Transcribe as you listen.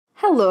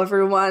Hello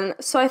everyone,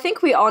 so I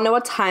think we all know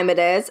what time it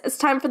is. It's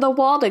time for the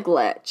wall to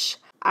glitch.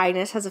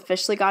 Agnes has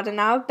officially gotten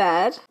out of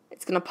bed.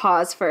 It's gonna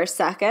pause for a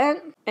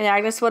second. And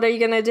Agnes, what are you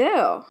gonna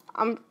do?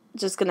 I'm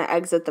just gonna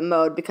exit the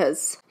mode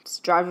because it's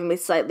driving me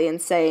slightly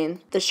insane.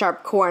 The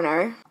sharp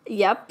corner.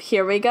 Yep,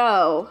 here we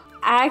go.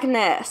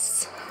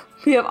 Agnes,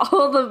 we have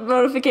all the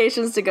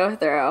notifications to go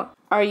through.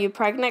 Are you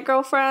pregnant,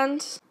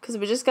 girlfriend? Because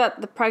we just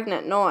got the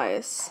pregnant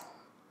noise.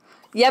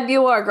 Yep,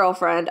 you are,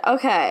 girlfriend.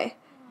 Okay.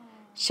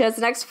 She has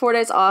the next 4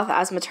 days off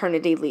as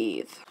maternity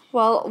leave.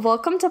 Well,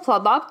 welcome to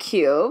Plubbob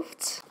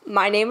Cubed.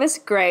 My name is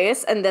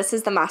Grace, and this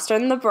is the Master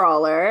and the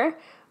Brawler.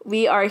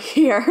 We are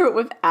here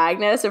with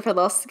Agnes with her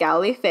little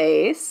scowly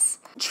face,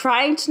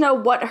 trying to know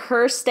what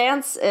her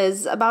stance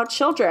is about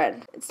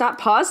children. It's not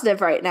positive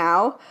right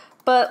now,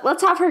 but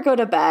let's have her go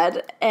to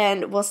bed,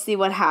 and we'll see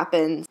what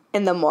happens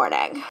in the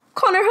morning.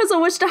 Connor has a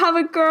wish to have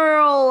a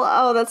girl.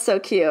 Oh, that's so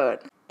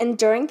cute. And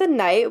during the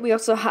night, we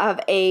also have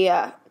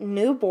a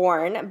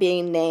newborn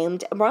being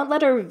named. We're on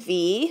letter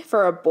V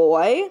for a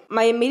boy.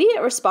 My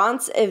immediate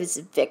response is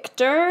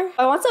Victor.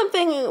 I want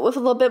something with a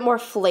little bit more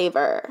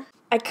flavor.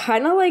 I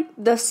kind of like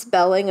the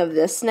spelling of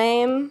this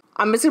name.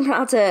 I'm just going to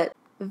pronounce it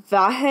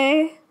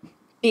Vahe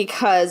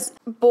because,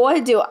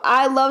 boy, do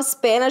I love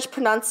Spanish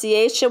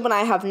pronunciation when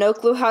I have no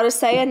clue how to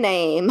say a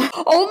name.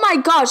 Oh my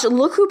gosh,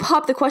 look who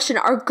popped the question.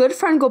 Our good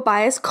friend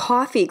Gobias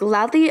Coffee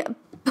gladly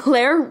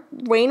Blair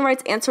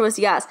Wainwright's answer was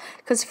yes,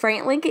 because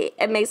frankly,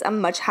 it makes a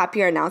much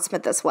happier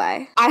announcement this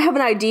way. I have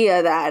an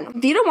idea then.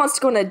 Vita wants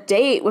to go on a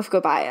date with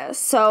Gobias,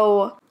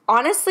 so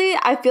honestly,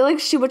 I feel like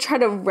she would try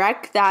to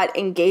wreck that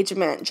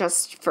engagement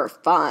just for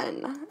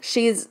fun.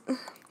 She is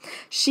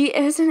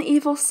an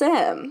evil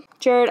sim.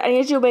 Jared, I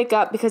need you to wake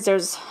up because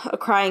there's a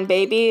crying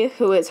baby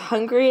who is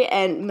hungry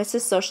and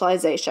misses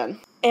socialization.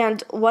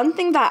 And one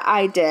thing that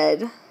I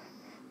did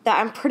that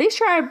I'm pretty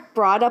sure I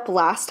brought up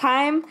last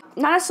time,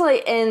 not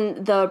necessarily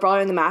in the Brawler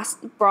and the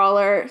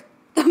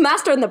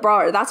Master and the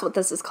Brawler, that's what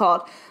this is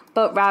called,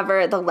 but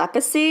rather the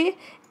Lepacy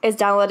is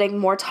downloading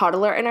more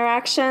toddler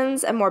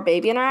interactions and more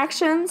baby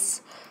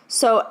interactions.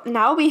 So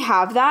now we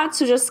have that,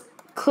 so just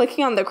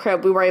clicking on the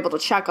crib, we were able to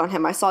check on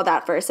him. I saw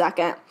that for a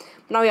second.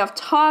 Now we have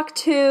Talk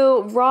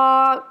To,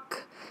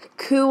 Rock,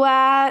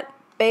 Kuat,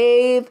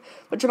 Babe,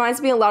 which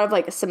reminds me a lot of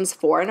like Sims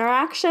 4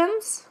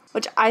 interactions,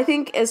 which I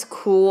think is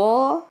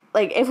cool.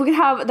 Like, if we could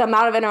have the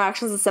amount of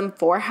interactions that Sim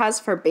 4 has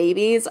for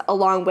babies,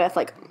 along with,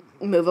 like,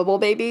 movable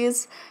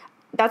babies,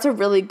 that's a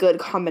really good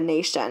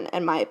combination,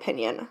 in my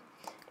opinion.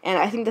 And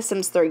I think The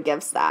Sims 3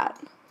 gives that,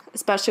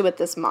 especially with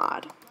this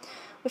mod.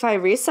 With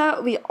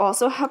Irisa, we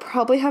also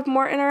probably have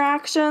more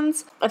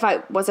interactions, if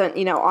I wasn't,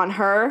 on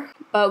her.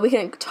 But we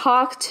can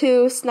talk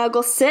to,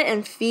 snuggle, sit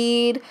and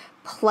feed,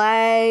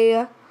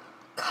 play,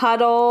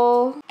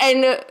 cuddle.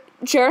 And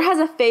Jared has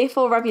a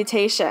faithful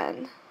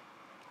reputation.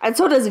 And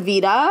so does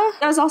Vita.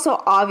 That is also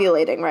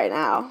ovulating right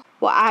now.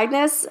 Well,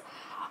 Agnes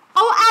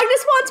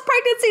wants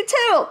pregnancy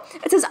too.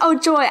 It says, oh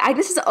joy,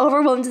 Agnes is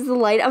overwhelmed with the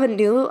light of a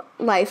new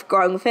life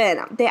growing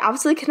within. They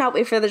absolutely cannot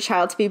wait for the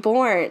child to be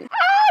born.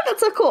 Ah, that's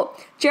so cool.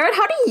 Jared,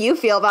 how do you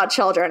feel about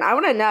children? I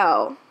want to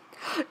know.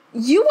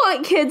 You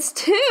want kids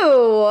too.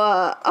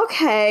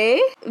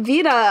 Okay.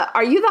 Vita,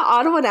 are you the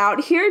odd one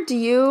out here?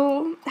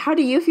 How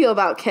do you feel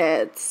about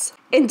kids?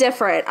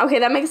 Indifferent. Okay,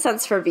 that makes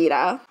sense for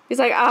Vita. He's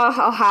like, oh,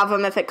 I'll have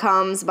them if it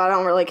comes, but I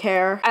don't really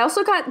care. I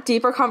also got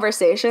deeper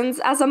conversations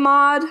as a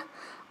mod.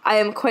 I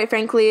am, quite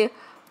frankly,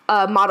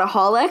 a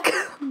modaholic,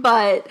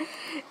 but,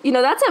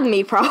 that's a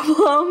me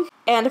problem.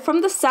 And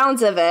from the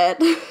sounds of it,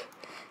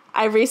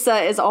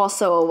 Irisa is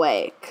also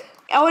awake.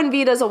 Oh, and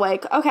Vita's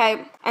awake.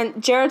 Okay,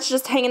 and Jared's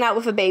just hanging out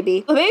with a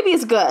baby. The baby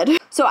is good.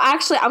 So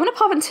actually, I'm gonna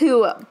pop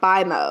into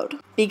buy mode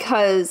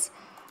because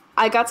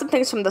I got some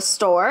things from the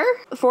store.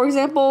 For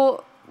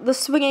example, the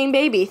swinging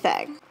baby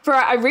thing. For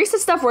Irisa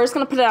stuff, we're just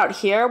gonna put it out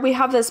here. We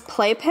have this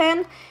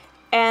playpen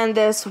and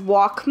this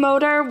walk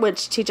motor,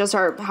 which teaches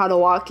her how to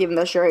walk, even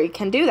though she already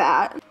can do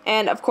that.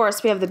 And of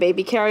course, we have the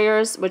baby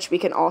carriers, which we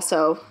can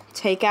also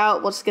take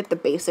out. We'll just get the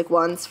basic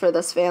ones for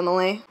this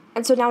family.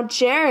 And so now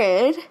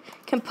Jared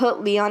can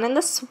put Leon in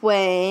the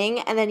swing,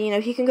 and then,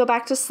 he can go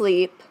back to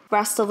sleep,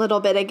 rest a little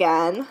bit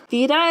again.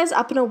 Vita is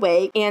up and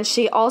awake, and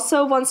she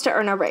also wants to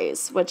earn a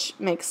raise, which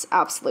makes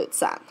absolute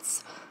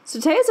sense. So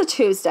today is a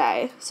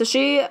Tuesday, so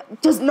she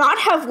does not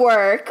have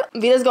work.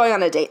 Vita's going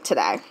on a date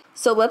today.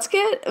 So let's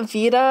get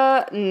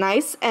Vita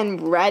nice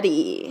and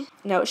ready.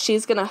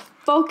 She's gonna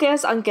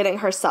focus on getting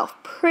herself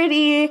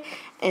pretty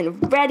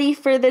and ready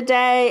for the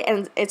day,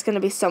 and it's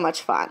gonna be so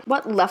much fun.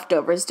 What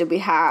leftovers do we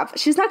have?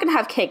 She's not gonna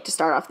have cake to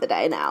start off the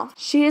day now.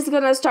 She is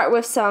gonna start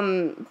with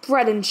some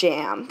bread and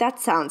jam. That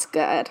sounds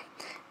good.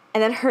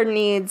 And then her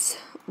needs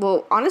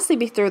will honestly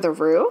be through the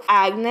roof.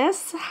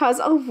 Agnes has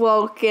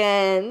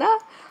awoken.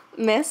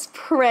 Miss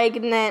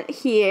Pregnant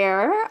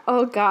here.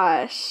 Oh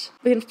gosh.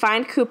 We can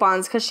find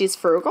coupons because she's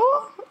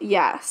frugal?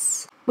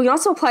 Yes. We can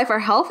also apply for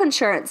health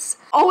insurance.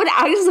 Oh, and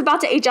Agnes is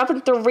about to age up in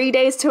 3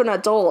 days to an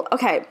adult.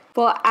 Okay,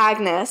 well,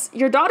 Agnes,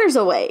 your daughter's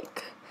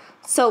awake.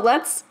 So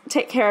let's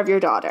take care of your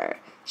daughter.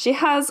 She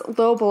has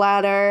low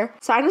bladder.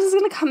 So Agnes is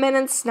going to come in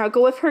and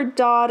snuggle with her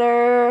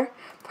daughter,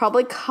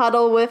 probably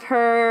cuddle with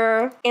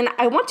her. And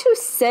I want to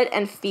sit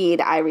and feed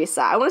Irisa.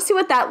 I want to see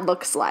what that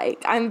looks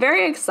like. I'm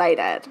very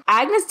excited.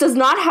 Agnes does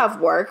not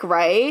have work,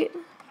 right?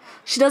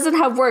 She doesn't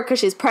have work because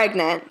she's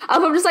pregnant.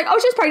 I'm just like, oh,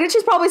 she's pregnant.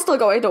 She's probably still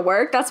going to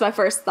work. That's my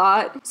first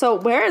thought. So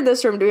where in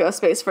this room do we have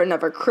space for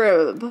another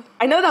crib?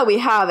 I know that we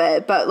have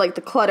it, but like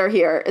the clutter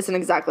here isn't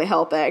exactly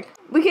helping.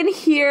 We can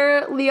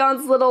hear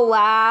Leon's little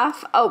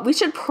laugh. Oh, we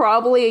should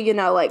probably, you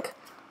know, like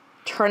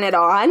turn it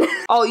on.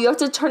 Oh, you have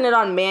to turn it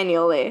on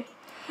manually.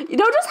 You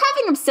know, just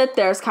having him sit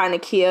there is kind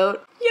of cute.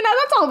 You know,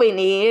 that's all we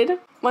need.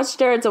 Once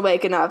Jared's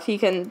awake enough, he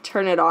can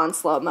turn it on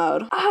slow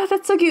mode. Ah,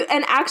 that's so cute.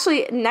 And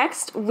actually,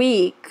 next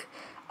week,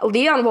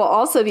 Leon will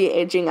also be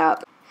aging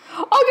up.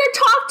 Oh, you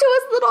talk to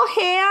his little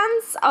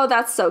hands. Oh,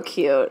 that's so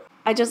cute.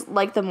 I just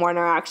like the more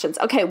interactions.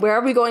 Okay, where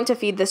are we going to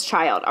feed this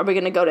child? Are we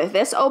going to go to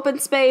this open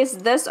space,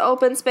 this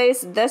open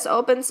space, this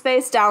open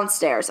space?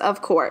 Downstairs,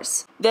 of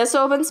course. This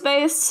open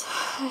space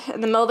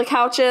in the middle of the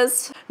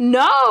couches?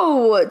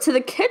 No, to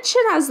the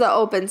kitchen has the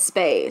open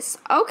space.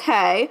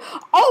 Okay.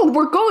 Oh,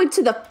 we're going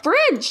to the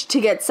fridge to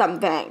get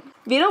something.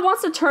 Vita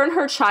wants to turn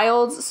her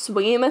child's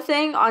swinging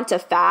thing onto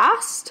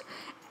fast,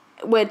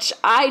 which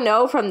I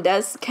know from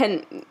this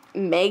can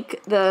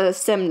make the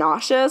sim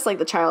nauseous, like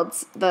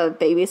the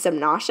baby sim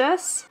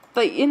nauseous.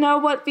 But you know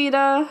what,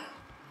 Vita?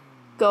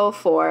 Go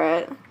for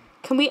it.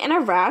 Can we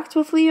interact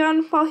with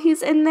Leon while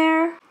he's in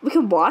there? We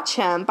can watch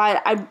him,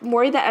 but I'm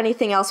worried that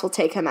anything else will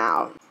take him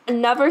out.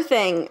 Another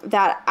thing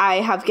that I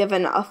have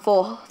given a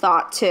full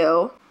thought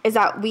to is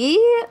that we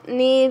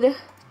need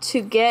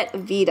to get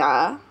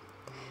Vita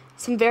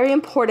some very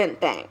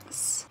important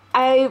things.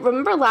 I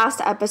remember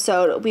last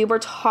episode we were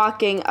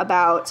talking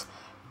about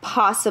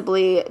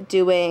possibly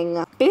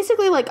doing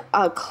basically like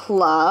a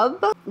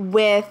club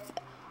with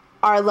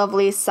our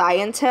lovely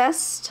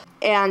scientist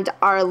and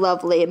our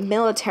lovely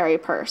military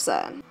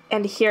person.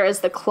 And here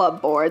is the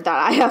club board that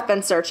I have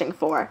been searching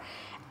for.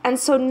 And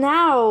so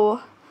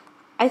now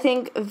I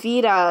think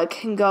Vita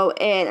can go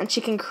in and she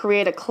can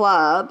create a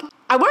club.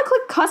 I want to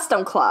click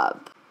custom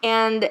club,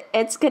 and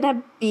it's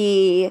gonna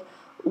be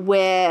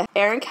with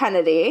Aaron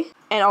Kennedy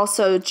and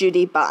also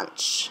Judy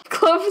Bunch.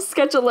 Club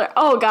scheduler.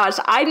 Oh gosh,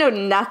 I know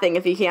nothing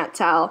if you can't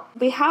tell.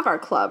 We have our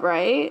club,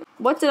 right?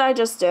 What did I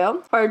just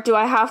do? Or do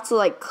I have to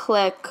like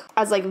click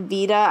as like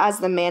Vita as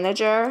the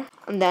manager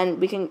and then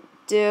we can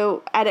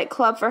do edit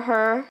club for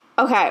her?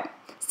 Okay,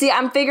 see,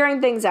 I'm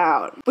figuring things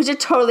out. We should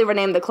totally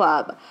rename the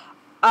club.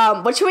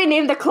 What should we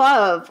name the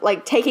club?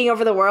 Like taking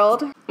over the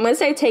world? I'm gonna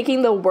say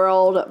taking the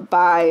world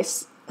by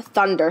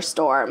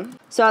Thunderstorm.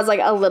 So it has like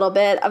a little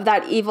bit of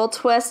that evil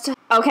twist.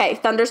 Okay,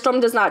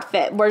 Thunderstorm does not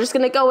fit. We're just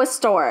gonna go with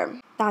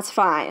Storm. That's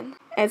fine.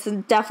 It's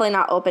definitely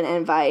not open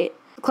invite.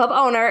 Club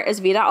owner is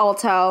Vita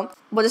Alto.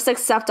 We'll just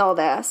accept all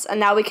this. And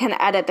now we can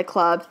edit the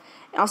club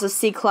and also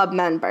see club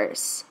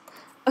members.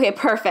 Okay,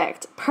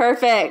 perfect.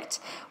 Perfect.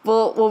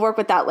 We'll work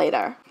with that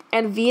later.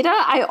 And Vita,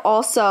 I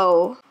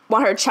also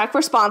want her to check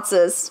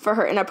responses for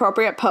her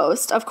inappropriate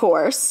post, of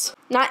course.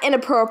 Not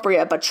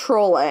inappropriate, but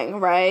trolling,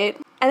 right?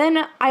 And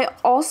then I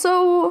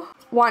also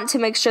want to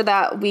make sure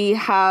that we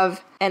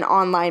have an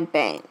online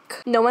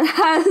bank. No one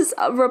has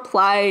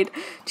replied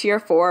to your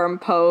forum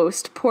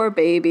post. Poor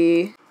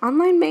baby.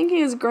 Online banking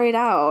is grayed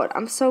out.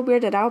 I'm so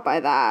weirded out by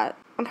that.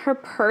 On her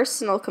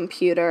personal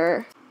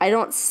computer, I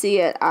don't see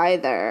it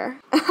either.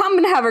 I'm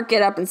gonna have her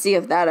get up and see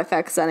if that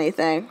affects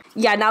anything.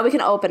 Yeah, now we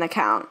can open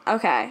account.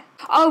 Okay.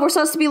 Oh, we're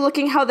supposed to be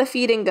looking how the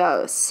feeding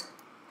goes.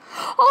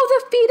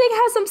 Oh, the feeding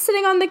has them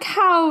sitting on the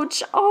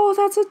couch. Oh,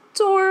 that's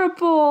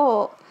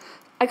adorable.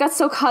 I got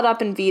so caught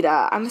up in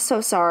Vita. I'm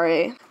so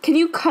sorry. Can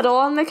you cuddle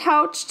on the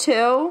couch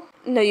too?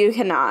 No, you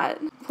cannot.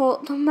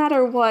 Well, no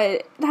matter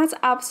what, that's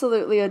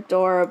absolutely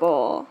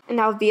adorable. And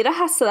now Vita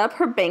has set up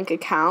her bank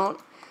account,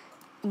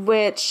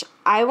 which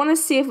I want to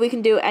see if we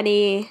can do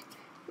any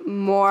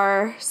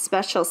more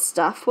special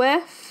stuff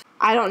with.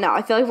 I don't know.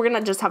 I feel like we're going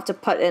to just have to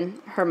put in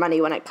her money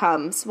when it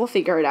comes. We'll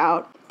figure it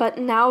out. But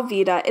now,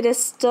 Vita, it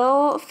is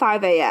still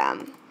 5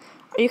 a.m.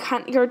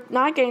 You're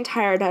not getting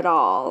tired at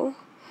all.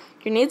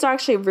 Your needs are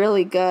actually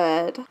really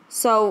good.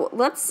 So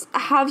let's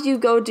have you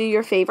go do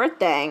your favorite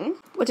thing,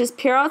 which is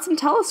peer out some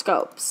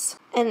telescopes.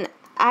 And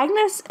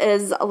Agnes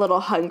is a little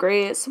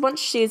hungry, so once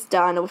she's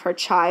done with her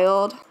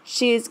child,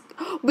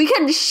 we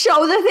can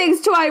show the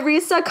things to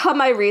Irisa.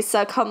 Come,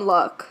 Irisa, come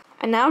look.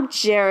 And now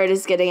Jared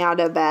is getting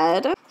out of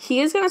bed. He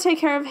is going to take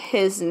care of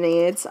his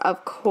needs,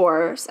 of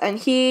course. And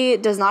he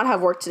does not have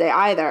work today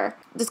either.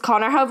 Does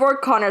Connor have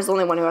work? Connor's the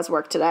only one who has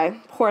work today.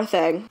 Poor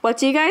thing. What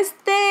do you guys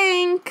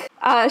think?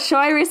 Show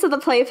Irisa the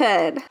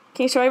playpen.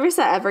 Can you show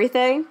Irisa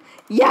everything?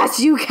 Yes,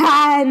 you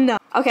can!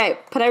 Okay,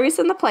 put Irisa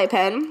in the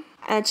playpen.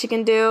 And she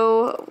can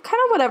do kind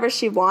of whatever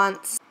she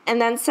wants. And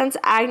then since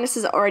Agnes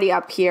is already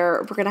up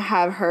here, we're going to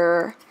have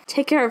her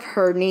take care of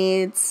her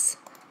needs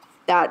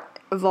that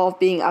involve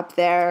being up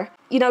there.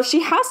 You know,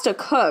 she has to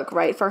cook,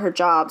 right, for her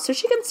job, so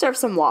she can serve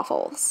some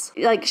waffles.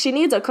 Like, she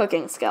needs a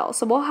cooking skill,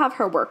 so we'll have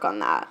her work on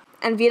that.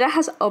 And Vita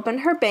has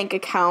opened her bank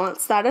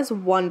accounts. That is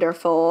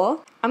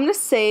wonderful. I'm going to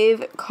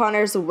save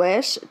Connor's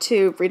wish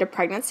to read a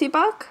pregnancy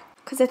book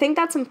because I think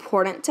that's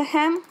important to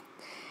him.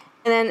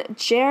 And then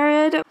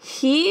Jared,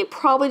 he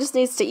probably just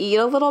needs to eat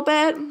a little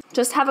bit,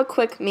 just have a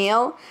quick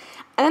meal.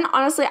 And then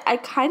honestly, I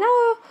kind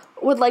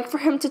of would like for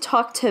him to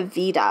talk to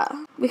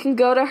Vita. We can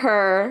go to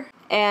her,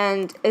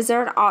 and is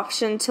there an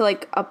option to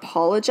like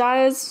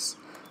apologize?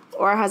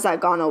 Or has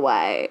that gone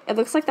away? It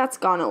looks like that's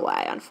gone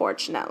away,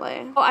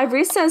 unfortunately. Oh,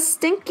 Irisa is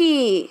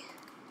stinky.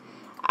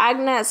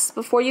 Agnes,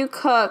 before you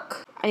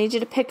cook, I need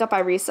you to pick up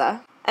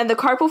Irisa. And the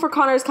carpool for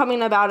Connor is coming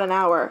in about an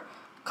hour.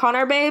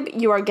 Connor, babe,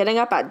 you are getting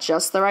up at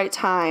just the right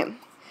time.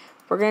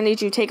 We're going to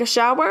need you to take a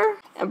shower,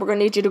 and we're going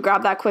to need you to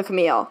grab that quick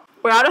meal.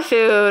 We're out of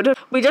food.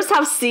 We just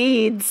have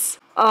seeds.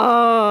 You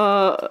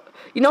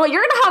know what?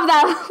 You're going to have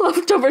that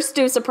leftover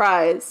stew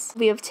surprise.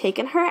 We have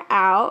taken her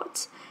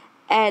out,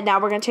 and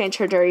now we're going to change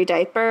her dirty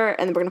diaper,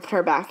 and then we're going to put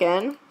her back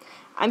in.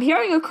 I'm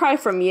hearing a cry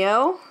from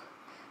you,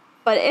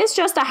 but it's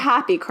just a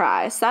happy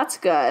cry, so that's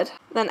good.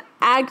 Then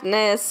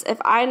Agnes, if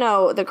I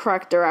know the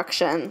correct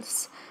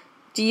directions,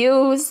 do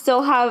you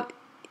still have...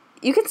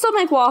 You can still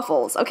make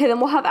waffles. Okay,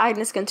 then we'll have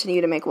Agnes continue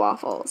to make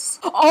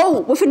waffles. Oh,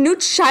 with a new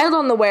child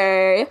on the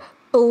way,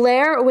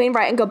 Blair,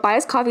 Wainwright, and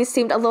Gobias Coffee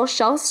seemed a little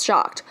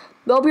shell-shocked.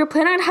 Well, we were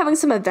planning on having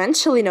some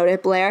eventually,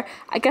 noted Blair.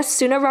 I guess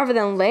sooner rather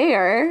than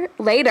later.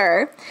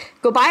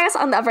 Gobias,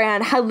 on the other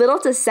hand, had little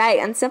to say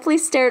and simply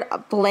stared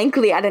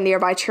blankly at a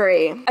nearby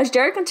tree. As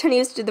Jared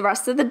continues to do the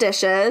rest of the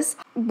dishes,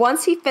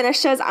 once he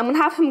finishes, I'm going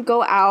to have him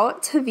go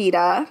out to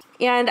Vita,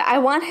 and I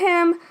want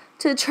him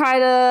to try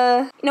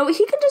to,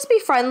 he can just be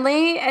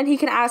friendly and he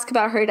can ask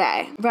about her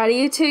day. Ready,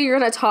 you two? You're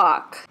gonna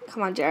talk.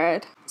 Come on,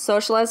 Jared.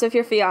 Socialize with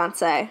your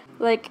fiance.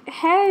 Like,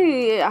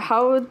 hey,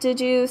 how did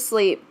you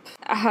sleep?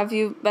 Have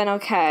you been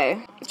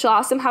okay? She'll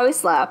ask him how he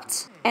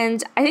slept.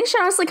 And I think she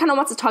honestly kind of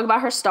wants to talk about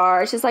her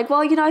stars. She's like,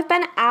 well, I've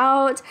been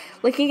out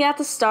looking at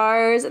the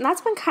stars and that's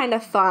been kind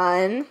of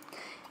fun.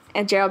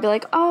 And Jared will be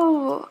like,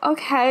 oh,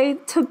 okay.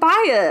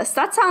 Tobias,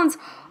 that sounds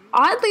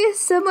oddly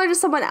similar to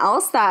someone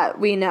else that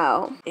we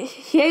know.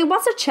 He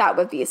wants to chat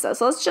with Visa,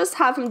 so let's just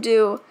have him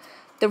do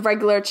the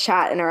regular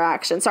chat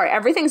interaction. Sorry,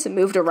 everything's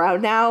moved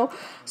around now,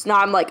 so now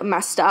I'm like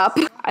messed up.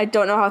 I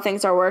don't know how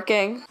things are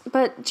working.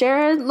 But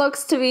Jared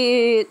looks to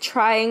be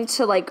trying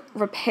to like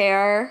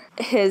repair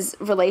his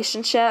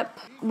relationship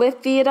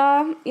with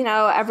Vita.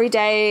 Every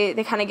day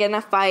they kind of get in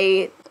a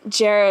fight.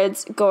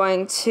 Jared's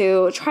going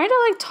to try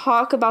to like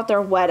talk about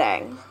their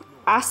wedding.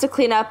 Asked to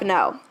clean up,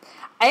 no.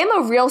 I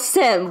am a real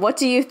sim. What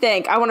do you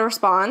think? I want to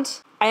respond.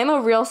 I am a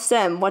real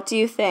sim. What do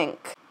you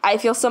think? I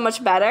feel so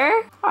much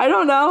better. I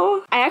don't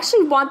know. I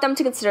actually want them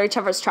to consider each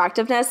other's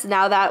attractiveness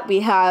now that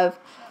we have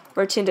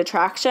routine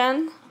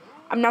attraction.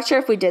 I'm not sure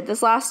if we did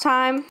this last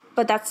time,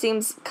 but that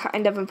seems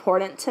kind of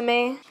important to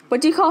me. What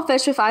do you call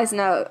fish with eyes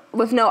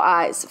with no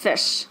eyes?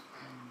 Fish.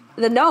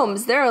 The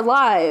gnomes, they're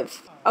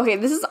alive. Okay,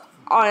 this is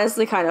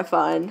honestly kind of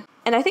fun.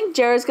 And I think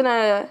Jared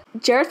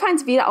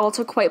finds Vita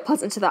also quite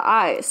pleasant to the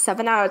eyes.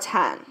 7 out of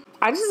 10.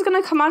 Agnes is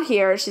going to come out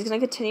here. She's going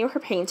to continue her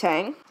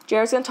painting.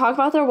 Jared's going to talk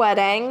about their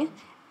wedding.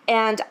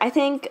 And I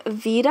think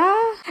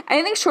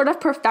anything short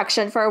of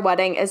perfection for a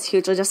wedding is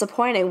hugely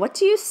disappointing. What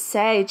do you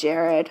say,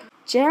 Jared?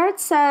 Jared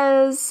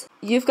says,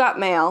 you've got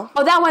mail.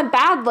 Oh, that went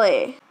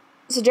badly.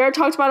 So Jared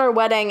talked about our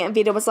wedding and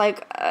Vita was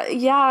like,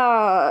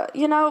 yeah,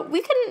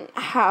 we can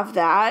have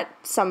that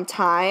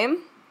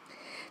sometime.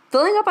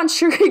 Filling up on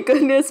sugary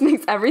goodness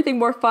makes everything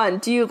more fun.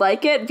 Do you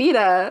like it,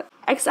 Vita?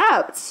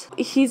 Accept.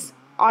 He's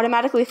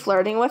automatically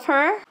flirting with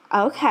her.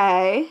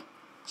 Okay.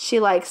 She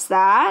likes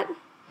that.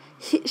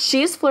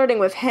 She's flirting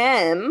with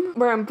him.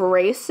 We're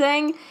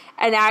embracing.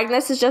 And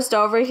Agnes is just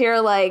over here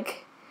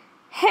like,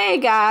 hey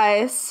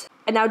guys.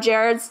 And now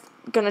Jared's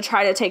gonna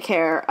try to take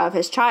care of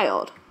his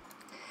child.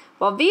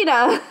 Well,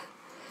 Vita,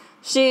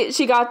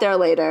 she got there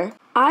later.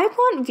 I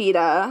want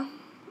Vita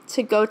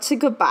to go to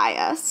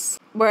Gobias,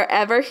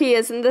 wherever he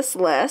is in this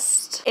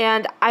list.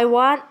 And I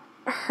want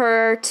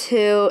her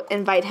to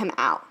invite him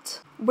out.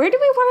 Where do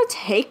we want to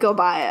take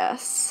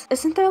Gobias?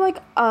 Isn't there like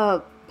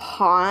a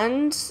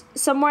pond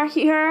somewhere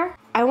here?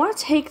 I want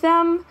to take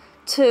them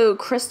to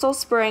Crystal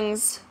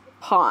Springs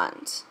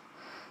Pond.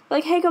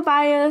 Like, hey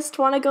Gobias,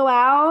 want to go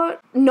out?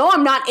 No,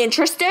 I'm not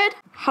interested.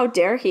 How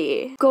dare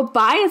he?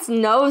 Gobias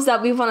knows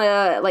that we want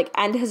to like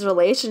end his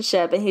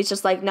relationship and he's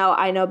just like, no,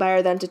 I know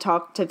better than to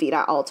talk to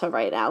Vita Alta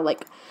right now.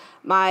 Like,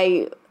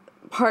 my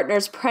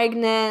partner's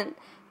pregnant.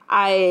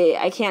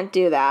 I can't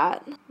do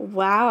that.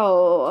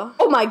 Wow.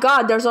 Oh my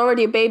god, there's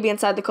already a baby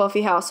inside the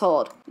Kofi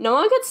household. No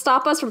one could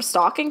stop us from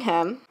stalking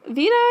him.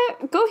 Vita,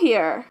 go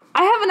here.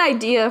 I have an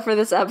idea for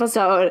this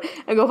episode,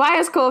 and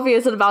Gobias Kofi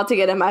isn't about to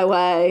get in my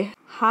way.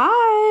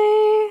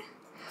 Hi.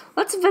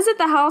 Let's visit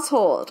the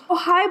household. Oh,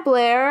 hi,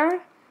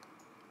 Blair.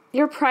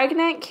 You're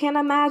pregnant? Can't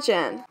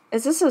imagine.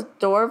 Is this a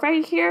door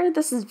right here?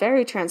 This is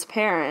very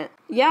transparent.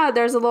 Yeah,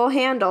 there's a little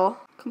handle.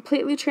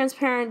 Completely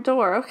transparent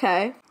door,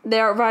 okay.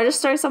 They're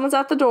registering someone's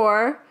at the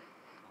door.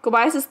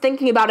 Gobias is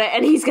thinking about it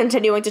and he's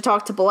continuing to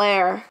talk to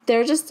Blair.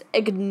 They're just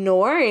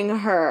ignoring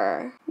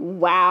her.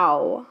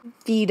 Wow.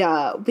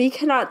 Vita, we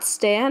cannot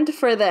stand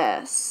for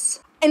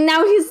this. And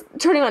now he's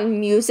turning on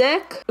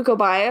music.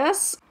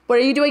 Gobias. What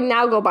are you doing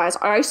now, Gobias?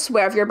 I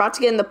swear, if you're about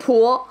to get in the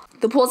pool.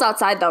 The pool's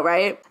outside though,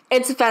 right?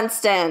 It's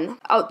fenced in.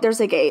 Oh, there's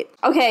a gate.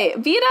 Okay,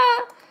 Vita,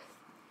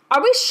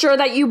 are we sure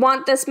that you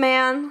want this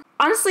man?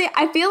 Honestly,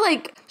 I feel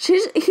like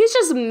he's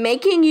just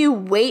making you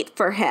wait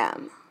for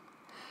him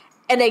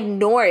and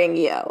ignoring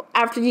you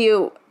after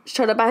you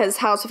showed up at his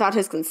house without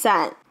his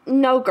consent.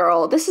 No,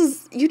 girl,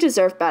 you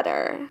deserve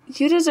better.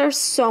 You deserve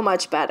so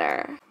much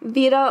better.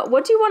 Vita,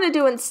 what do you want to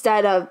do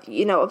instead of,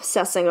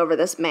 obsessing over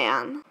this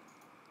man?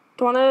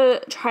 Do you want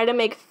to try to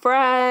make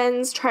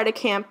friends, try to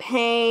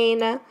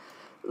campaign?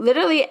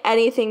 Literally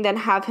anything than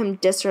have him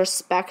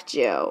disrespect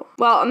you.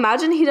 Well,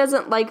 imagine he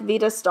doesn't like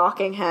Vita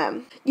stalking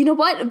him. You know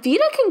what?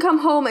 Vita can come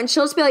home and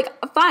she'll just be like,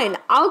 fine,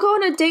 I'll go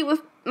on a date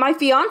with my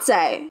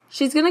fiance.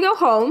 She's gonna go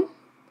home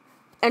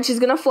and she's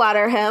gonna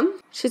flatter him.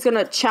 She's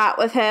gonna chat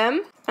with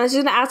him and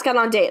she's gonna ask out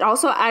on a date.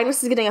 Also,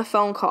 Agnes is getting a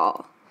phone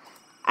call.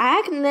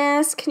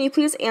 Agnes, can you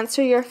please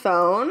answer your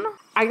phone?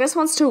 Agnes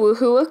wants to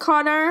woohoo with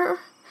Connor.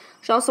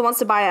 She also wants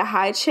to buy a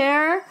high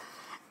chair.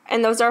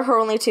 And those are her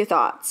only two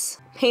thoughts.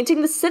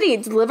 Painting the city.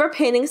 Deliver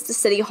paintings to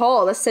City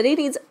Hall. The city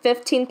needs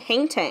 15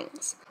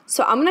 paintings.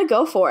 So I'm going to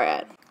go for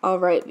it. All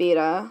right,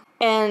 Vita.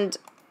 And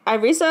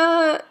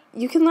Irisa,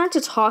 you can learn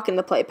to talk in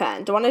the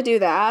playpen. Do you want to do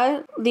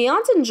that?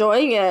 Leon's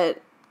enjoying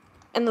it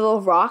in the little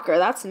rocker.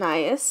 That's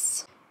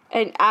nice.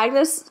 And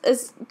Agnes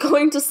is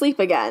going to sleep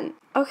again.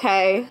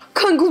 Okay.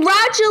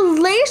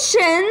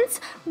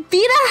 Congratulations!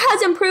 Vita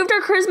has improved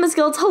her charisma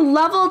skill to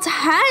level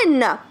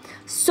 10.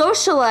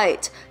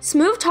 Socialite,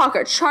 smooth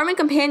talker, charming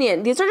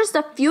companion. These are just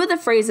a few of the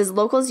phrases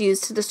locals use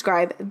to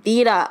describe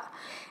Vita.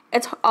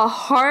 It's a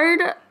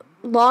hard,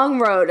 long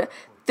road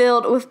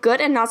filled with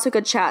good and not so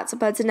good chats,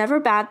 but it's never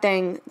a bad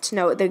thing to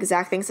know the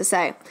exact things to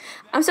say.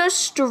 I'm so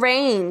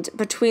strained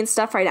between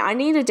stuff right now. I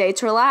need a day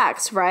to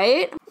relax,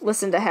 right?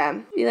 Listen to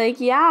him. Be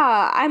like,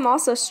 yeah, I'm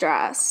also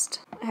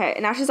stressed. Okay,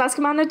 and now she's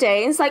asking him on a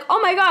date, and it's like, oh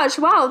my gosh,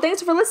 wow,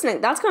 thanks for listening.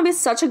 That's going to be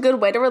such a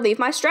good way to relieve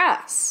my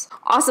stress.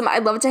 Awesome,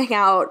 I'd love to hang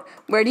out.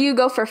 Where do you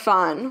go for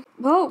fun?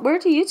 Well, where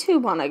do you two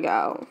want to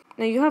go?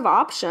 Now, you have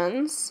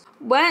options.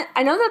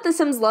 I know that The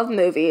Sims love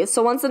movies,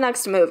 so when's the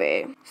next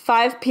movie?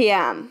 5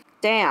 p.m.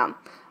 Damn.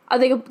 Are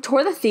they going to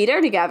tour the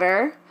theater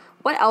together?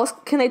 What else?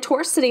 Can they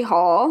tour City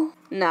Hall?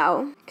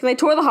 No. Can they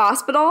tour the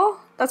hospital?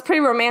 That's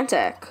pretty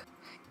romantic.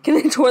 Can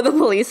they tour the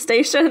police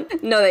station?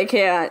 No, they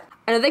can't.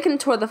 I know they can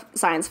tour the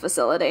science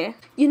facility.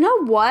 You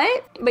know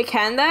what? But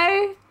can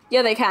they?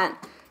 Yeah, they can.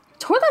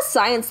 Tour the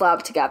science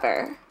lab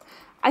together.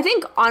 I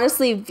think,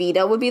 honestly,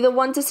 Vita would be the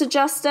one to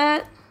suggest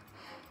it.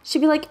 She'd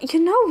be like,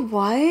 you know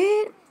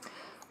what?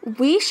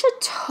 We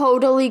should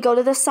totally go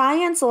to the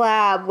science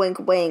lab, wink,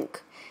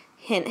 wink,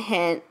 hint,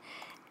 hint,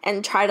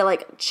 and try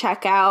to,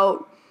 check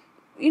out,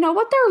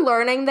 what they're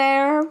learning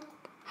there,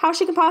 how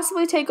she can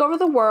possibly take over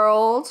the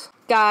world.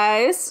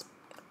 Guys,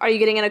 are you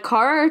getting in a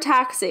car or a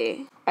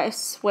taxi? I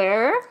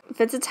swear,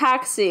 if it's a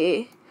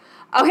taxi.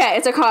 Okay,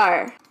 it's a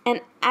car.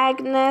 And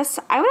Agnes,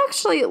 I would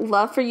actually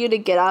love for you to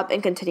get up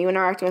and continue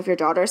interacting with your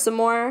daughter some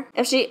more.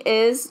 If she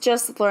is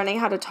just learning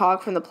how to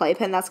talk from the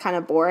playpen, that's kind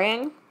of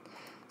boring.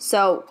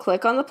 So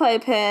click on the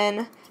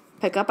playpen,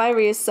 pick up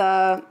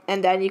Irisa,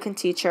 and then you can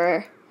teach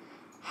her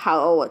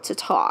how to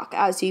talk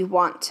as you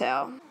want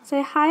to.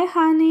 Say, hi,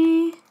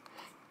 honey.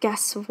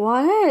 Guess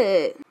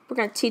what? We're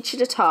going to teach you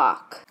to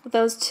talk.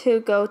 Those two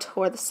go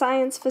toward the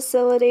science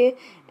facility,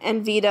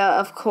 and Vita,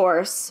 of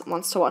course,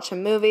 wants to watch a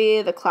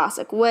movie, The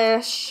Classic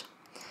Wish.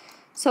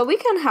 So we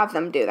can have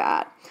them do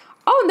that.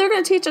 Oh, and they're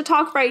going to teach her to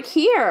talk right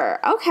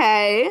here.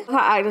 Okay.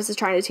 Agnes is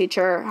trying to teach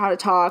her how to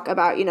talk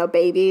about,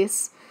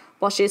 babies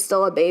while she's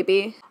still a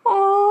baby.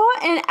 Oh,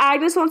 and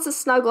Agnes wants to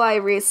snuggle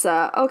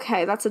Irisa.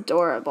 Okay, that's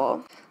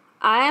adorable.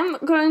 I'm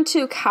going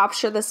to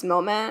capture this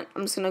moment.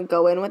 I'm just going to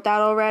go in with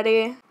that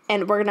already.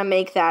 And we're going to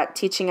make that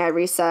teaching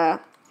Irisa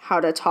how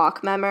to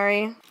talk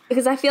memory.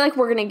 Because I feel like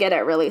we're going to get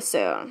it really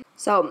soon.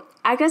 So,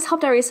 Agnes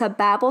helped Irisa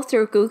babble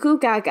through Goo Goo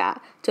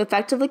Gaga to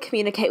effectively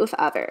communicate with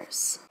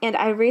others. And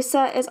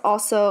Irisa is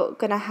also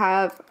going to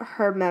have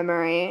her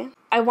memory.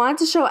 I wanted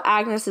to show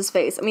Agnes's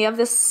face. And we have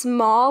this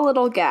small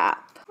little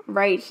gap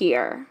right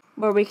here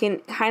where we can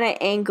kind of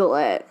angle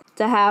it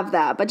to have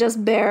that, but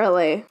just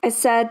barely. It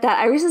said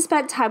that Irisa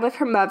spent time with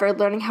her mother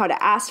learning how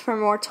to ask for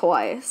more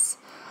toys.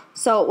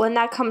 So when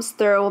that comes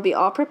through, we'll be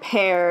all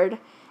prepared.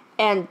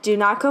 And do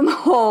not come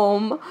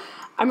home.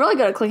 I'm really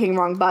good at clicking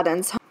wrong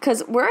buttons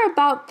because we're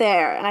about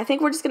there. And I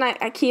think we're just going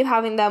to keep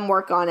having them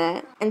work on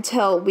it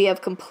until we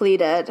have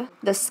completed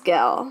the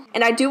skill.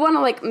 And I do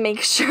want to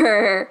make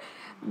sure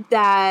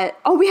that,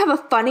 oh, we have a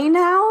funny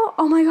now?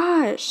 Oh my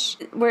gosh.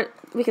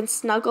 We can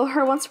snuggle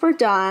her once we're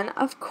done,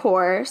 of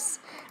course.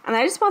 And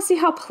I just want to see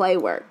how play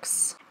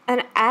works.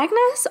 And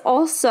Agnes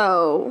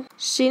also,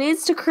 she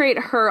needs to create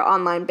her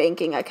online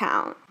banking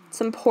account.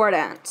 It's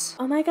important.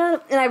 Oh my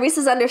god. And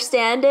Irisa's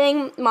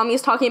understanding.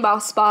 Mommy's talking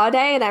about spa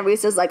day, and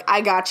Irisa's like,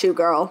 I got you,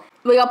 girl.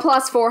 We got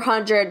plus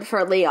 400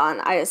 for Leon,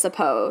 I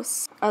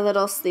suppose. Our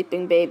little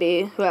sleeping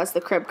baby who has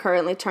the crib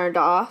currently turned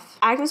off.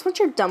 Agnes, once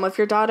you're done with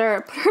your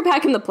daughter, put her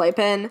back in the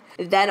playpen,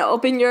 then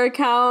open your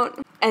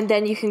account, and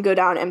then you can go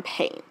down and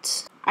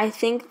paint. I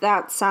think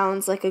that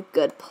sounds like a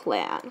good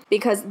plan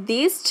because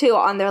these two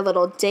on their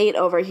little date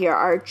over here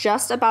are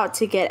just about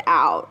to get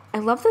out. I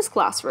love this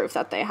glass roof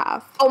that they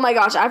have. Oh my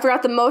gosh, I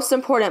forgot the most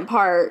important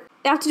part.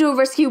 They have to do a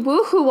risky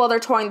woohoo while they're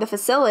touring the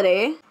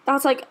facility.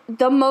 That's like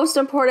the most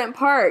important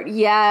part.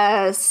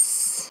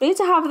 Yes. We need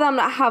to have them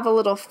have a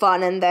little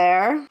fun in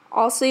there.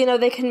 Also, you know,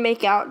 they can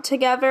make out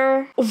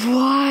together.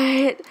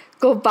 What?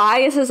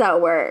 Gobias is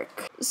at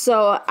work.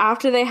 So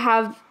after they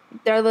have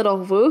their little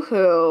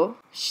woohoo,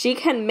 she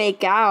can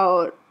make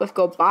out with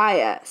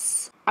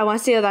Gobias. I want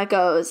to see how that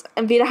goes.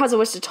 And Vita has a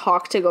wish to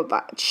talk to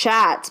Gobias,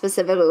 chat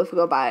specifically with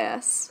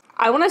Gobias.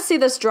 I want to see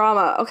this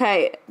drama.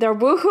 Okay, they're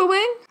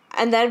woohooing,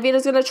 and then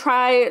Vita's gonna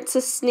try to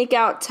sneak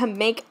out to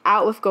make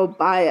out with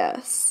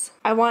Gobias.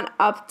 I want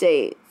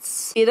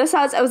updates. Vita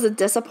says it was a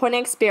disappointing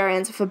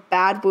experience with a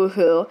bad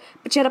woohoo,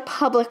 but she had a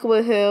public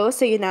woohoo,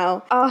 so you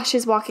know. Oh,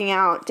 she's walking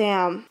out.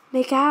 Damn.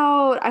 Make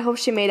out. I hope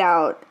she made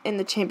out in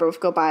the chamber with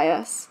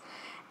Gobias.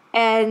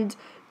 And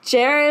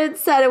Jared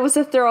said it was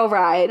a thrill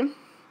ride.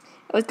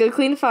 It was good,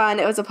 clean fun.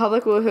 It was a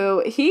public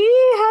woohoo. He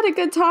had a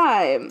good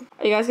time.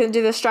 Are you guys gonna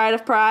do the stride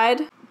of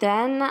pride?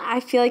 Then I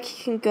feel like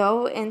he can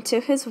go into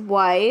his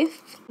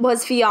wife,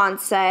 was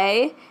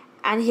fiance,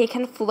 and he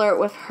can flirt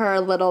with her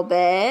a little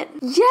bit.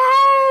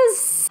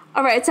 Yes!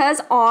 Alright, it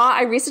says, aw,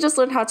 Irisa just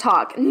learned how to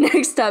talk.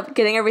 Next up,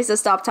 getting Irisa to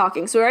stop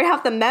talking. So we already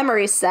have the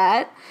memory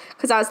set,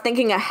 because I was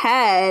thinking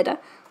ahead.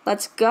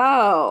 Let's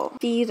go.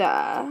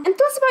 Vita. And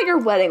tell us about your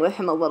wedding with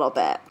him a little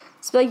bit.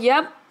 So be like,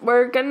 yep,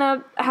 we're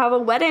gonna have a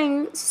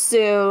wedding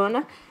soon.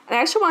 And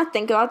I actually want to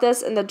think about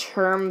this in the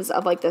terms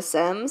of like The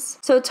Sims.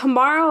 So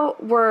tomorrow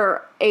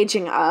we're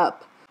aging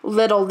up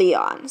little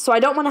Leon. So I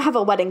don't want to have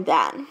a wedding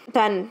then.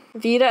 Then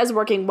Vita is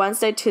working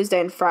Wednesday, Tuesday,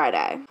 and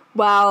Friday.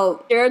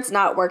 Well, Jared's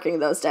not working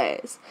those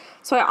days.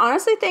 So I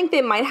honestly think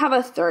they might have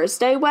a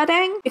Thursday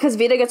wedding because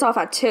Vita gets off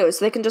at 2,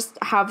 so they can just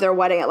have their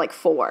wedding at like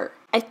 4.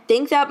 I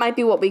think that might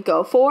be what we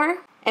go for.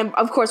 And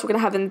of course, we're going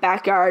to have it in the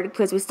backyard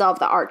because we still have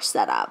the arch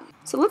set up.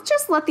 So let's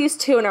just let these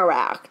two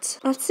interact.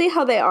 Let's see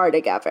how they are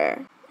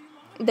together.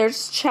 They're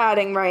just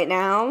chatting right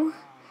now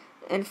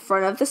in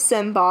front of the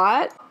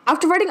Simbot.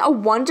 After writing a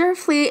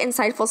wonderfully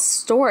insightful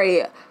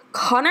story,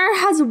 Connor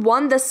has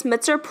won the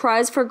Smitzer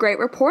Prize for great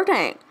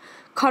reporting.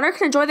 Connor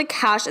can enjoy the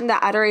cash and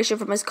the adoration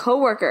from his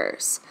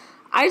coworkers.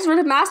 I just read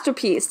a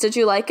masterpiece. Did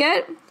you like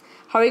it?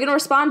 How are you going to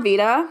respond,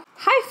 Vita?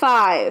 High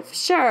five.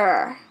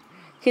 Sure.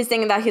 He's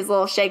thinking that he's a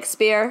little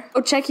Shakespeare.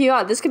 Oh, check you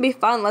out. This could be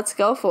fun. Let's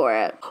go for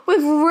it.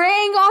 With ring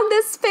on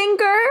this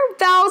finger,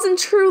 vows and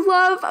true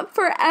love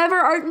forever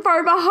aren't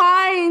far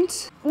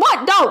behind.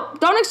 What? No,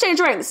 don't exchange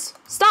rings.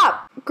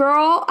 Stop.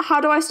 Girl, how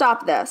do I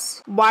stop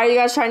this? Why are you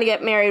guys trying to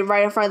get married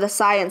right in front of the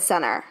science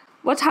center?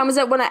 What time is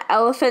it when an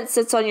elephant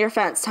sits on your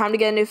fence? Time to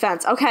get a new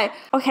fence. Okay,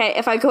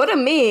 if I go to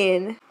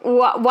mean,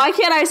 why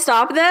can't I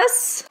stop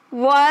this?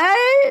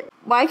 What?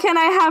 Why can't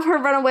I have her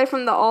run away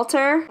from the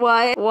altar?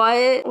 What?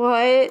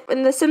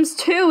 In The Sims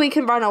 2, we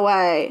can run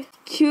away.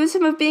 Accuse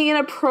him of being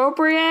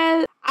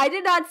inappropriate? I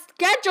did not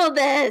schedule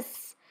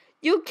this.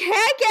 You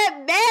can't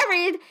get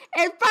married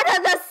in front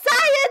of the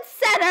science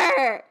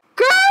center.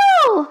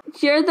 Girl!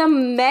 You're the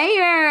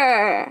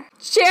mayor.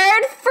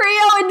 Jared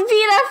Frio and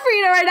Vita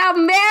Frida are now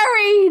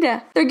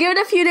married. They're given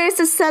a few days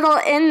to settle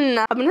in.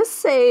 I'm gonna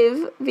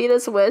save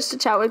Vita's wish to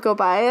chat with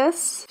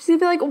Gobias. She's gonna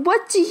be like,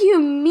 what do you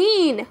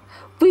mean?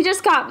 We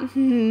just got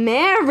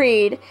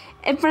married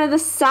in front of the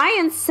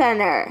science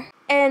center.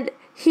 And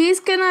he's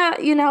gonna,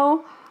 you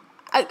know,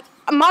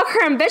 mock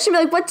her ambition, be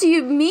like, what do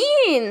you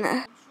mean?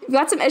 We've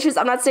got some issues.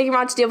 I'm not sticking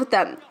around to deal with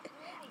them.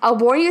 I'll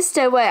warn you to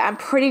stay away. I'm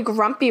pretty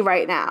grumpy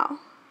right now.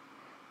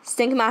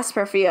 Stink mask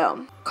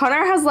perfume.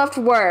 Connor has left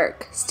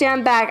work.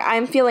 Stand back.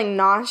 I'm feeling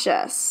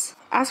nauseous.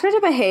 Ask her to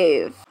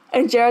behave.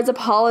 And Jared's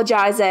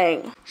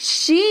apologizing.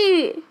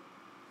 She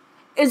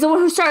is the one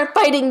who started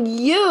fighting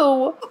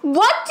you.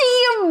 What do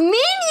you mean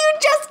you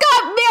just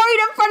got married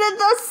in front of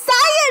the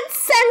science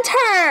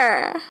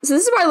center? So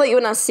this is where I let you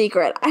in a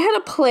secret. I had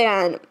a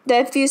plan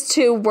that if these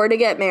two were to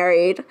get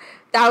married,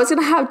 that I was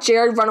going to have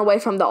Jared run away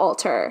from the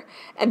altar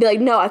and be like,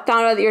 no, I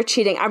found out that you're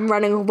cheating. I'm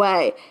running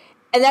away.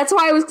 And that's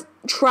why I was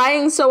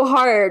trying so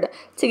hard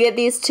to get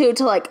these two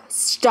to like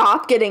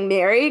stop getting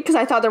married because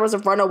I thought there was a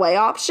runaway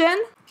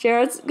option.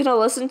 Jared's gonna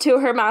listen to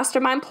her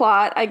mastermind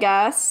plot, I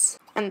guess,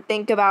 and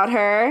think about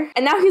her.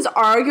 And now he's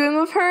arguing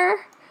with her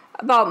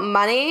about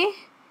money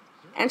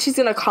and she's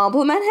gonna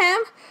compliment him.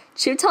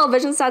 Cheap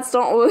television sets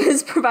don't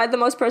always provide the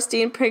most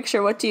pristine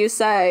picture. What do you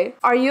say?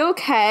 Are you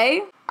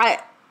okay?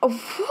 What?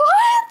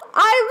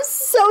 I'm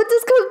so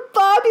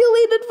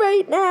discombobulated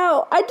right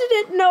now. I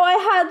didn't know I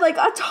had, like,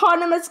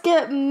 autonomous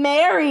get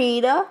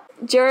married.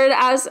 Jared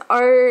asks,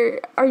 are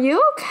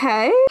you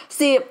okay?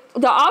 See,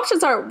 the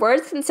options are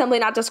words can simply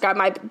not describe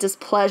my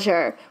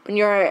displeasure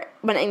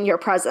when in your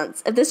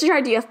presence. If this is your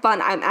idea of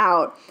fun, I'm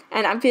out.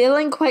 And I'm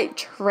feeling quite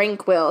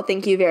tranquil.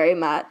 Thank you very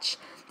much.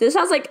 This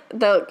sounds like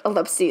the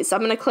ellipses, so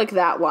I'm gonna click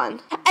that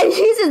one. And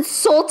he's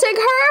insulting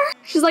her?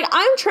 She's like,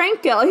 I'm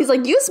tranquil. He's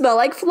like, you smell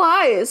like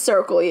flies,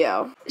 circle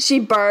you. She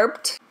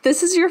burped.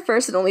 This is your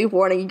first and only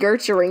warning. Your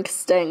drink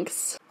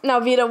stinks.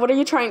 Now, Vita, what are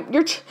you trying?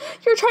 You're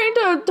trying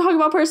to talk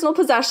about personal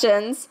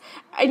possessions,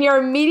 and you're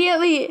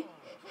immediately,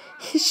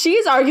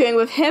 she's arguing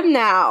with him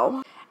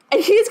now.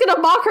 And he's gonna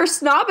mock her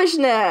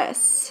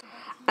snobbishness.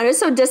 I'm just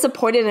so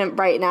disappointed in him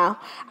right now.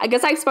 I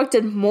guess I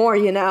expected more,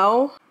 you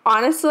know?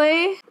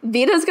 Honestly,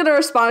 Vita's gonna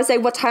respond and say,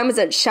 what time is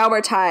it?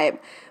 Shower time.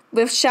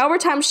 With shower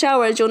time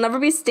showers, you'll never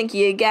be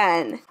stinky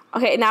again.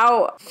 Okay,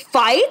 now,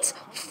 fight?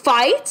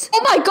 Fight?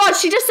 Oh my god,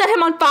 she just set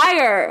him on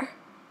fire.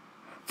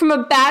 From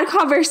a bad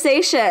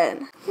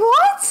conversation.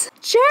 What?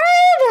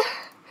 Jared?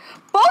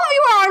 Both of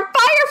you are on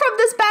fire from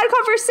this bad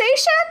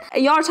conversation?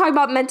 And y'all are talking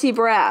about minty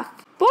breath.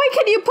 Boy,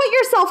 can you put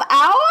yourself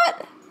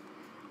out?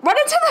 Run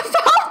into the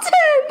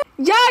fountain!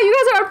 Yeah,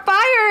 you guys are on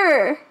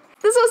fire!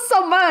 This was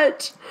so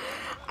much.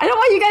 I don't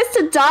want you guys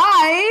to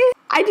die.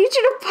 I need you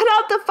to put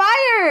out the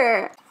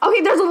fire.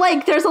 Okay, there's a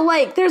lake, there's a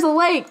lake, there's a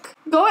lake.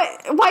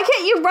 Why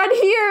can't you run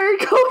here?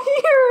 Go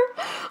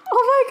here.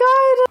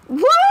 Oh my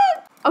god.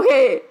 What?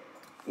 Okay,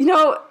 you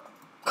know,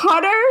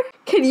 Connor,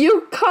 can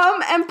you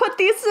come and put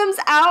these Sims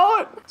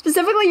out?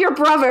 Specifically your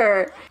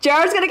brother.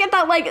 Jared's gonna get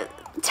that, like,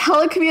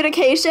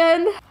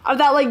 telecommunication of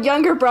that, like,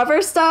 younger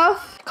brother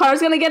stuff.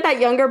 Connor's gonna get that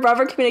younger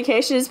brother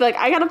communication. He's like,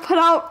 I gotta put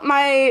out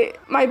my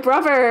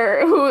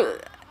brother who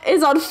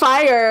is on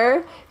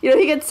fire. You know,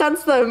 he can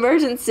sense the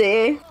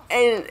emergency.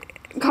 And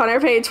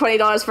Connor paid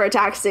 $20 for a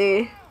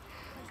taxi.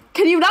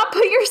 Can you not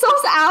put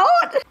yourselves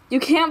out? You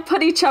can't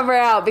put each other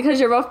out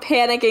because you're both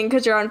panicking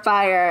because you're on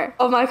fire.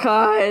 Oh my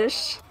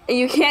gosh. And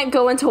you can't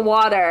go into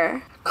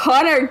water.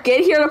 Connor,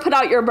 get here to put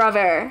out your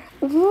brother.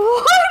 What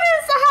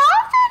is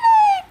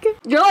happening?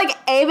 You're like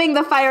aiming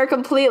the fire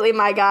completely,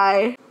 my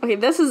guy. Okay,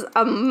 this is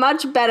a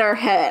much better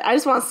hit. I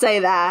just want to say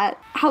that.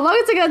 How long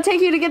is it gonna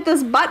take you to get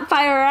this butt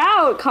fire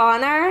out,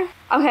 Connor?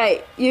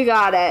 Okay, you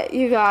got it.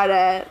 You got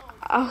it.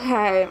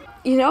 Okay.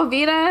 You know,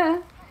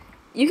 Vita,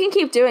 you can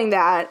keep doing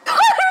that.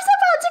 Connor's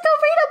about to go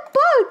read a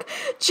book.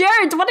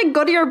 Jared, do you want to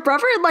go to your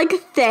brother and, like,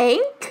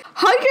 thank?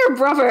 Hug your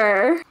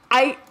brother.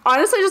 I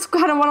honestly just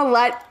kind of want to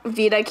let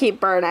Vita keep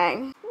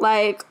burning.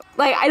 Like,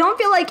 I don't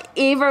feel like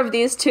either of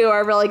these two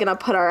are really gonna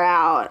put her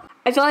out.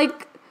 I feel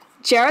like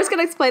Jared's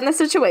gonna explain the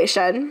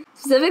situation.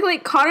 Specifically,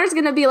 Connor's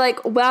gonna be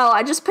like, well,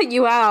 I just put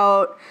you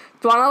out.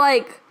 Do you wanna,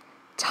 like,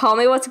 tell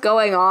me what's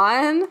going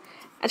on?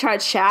 And try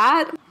to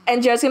chat.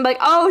 And Jared's gonna be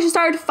like, oh, she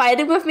started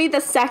fighting with me the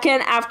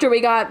second after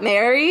we got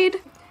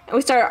married. And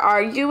we started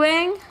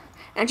arguing.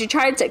 And she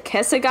tried to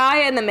kiss a guy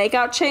in the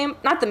makeout chamber.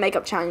 Not the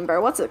makeup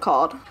chamber, what's it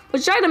called?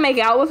 But she tried to make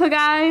out with a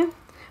guy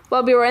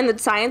while we were in the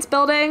science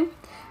building.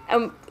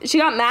 And she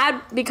got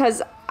mad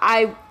because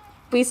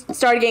we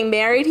started getting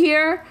married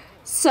here.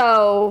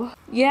 So,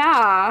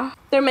 yeah.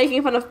 They're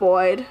making fun of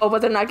Boyd. Oh,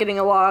 but they're not getting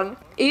along.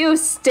 Ew,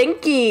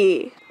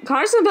 stinky.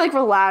 Connor's gonna be like,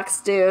 relax,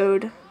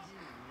 dude.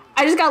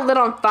 I just got lit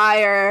on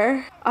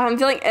fire. I'm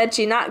feeling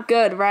itchy, not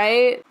good,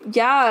 right?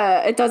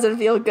 Yeah, it doesn't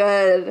feel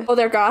good. Oh,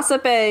 they're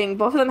gossiping.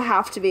 Both of them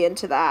have to be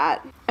into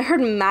that. I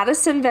heard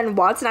Madison Van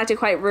Watson acted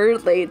quite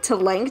rudely to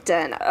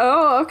LinkedIn.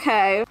 Oh,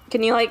 okay.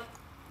 Can you, like,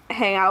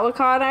 hang out with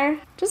Connor?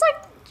 Just,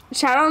 like,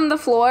 chat on the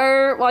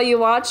floor while you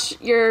watch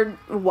your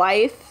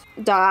wife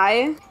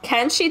die.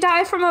 Can she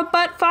die from a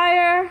butt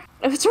fire?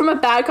 If it's from a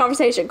bad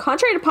conversation.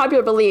 Contrary to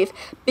popular belief,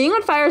 being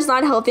on fire is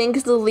not healthy and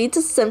can lead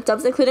to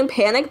symptoms including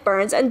panic,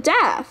 burns, and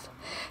death.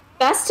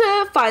 Best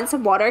to find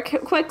some water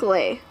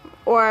quickly.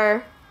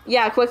 Or,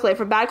 yeah, quickly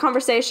from bad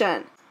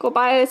conversation.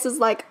 Gobias is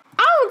like,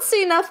 I don't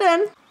see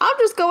nothing. I'm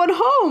just going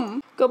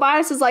home.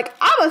 Gobias is like,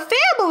 I'm a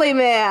family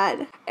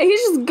man. And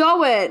he's just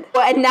going.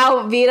 And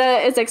now Vita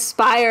is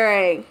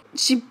expiring.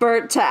 She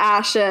burnt to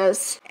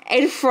ashes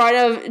in front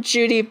of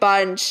Judy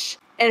Bunch.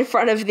 In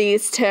front of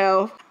these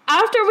two.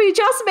 After we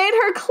just made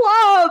her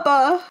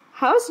club.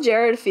 How's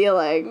Jared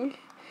feeling?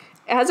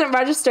 It hasn't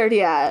registered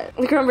yet.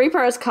 The Grim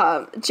Reaper has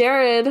come.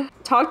 Jared,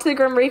 talk to the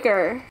Grim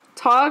Reaper.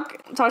 Talk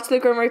to the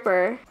Grim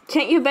Reaper.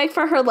 Can't you beg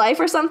for her life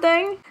or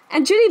something?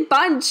 And Judy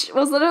Bunch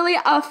was literally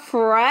a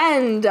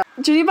friend.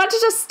 Judy Bunch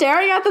is just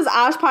staring at this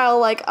ash pile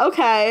like,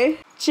 okay.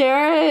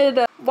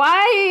 Jared,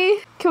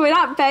 why can we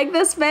not beg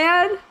this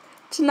man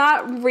to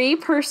not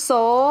reap her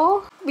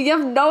soul? We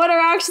have no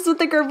interactions with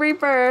the Grim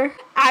Reaper.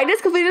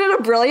 Agnes completed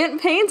a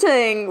brilliant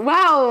painting.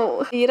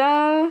 Wow.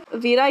 Vita,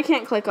 I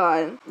can't click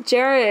on.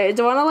 Jared,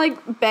 do you want to,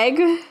 like, beg?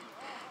 Be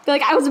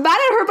like, I was mad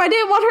at her, but I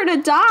didn't want her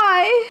to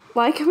die.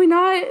 Why can we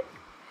not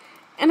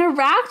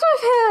interact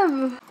with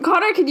him?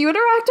 Connor, can you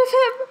interact with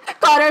him?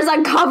 Connor's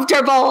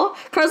uncomfortable.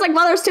 Connor's like,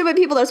 well, there's too many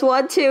people. There's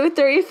 1, 2,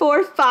 3,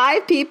 4,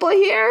 5 people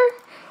here.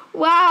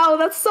 Wow,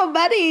 that's so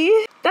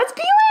many. That's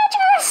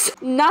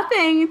Beatrice.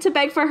 Nothing to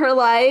beg for her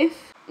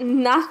life.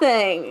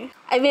 Nothing.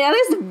 I mean, at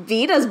least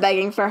Vita's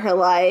begging for her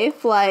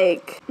life.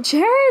 Like,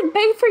 Jared,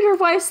 beg for your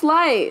wife's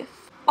life.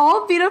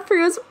 All Vita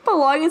Frio's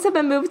belongings have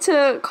been moved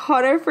to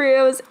Connor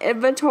Frio's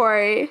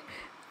inventory.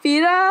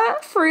 Vita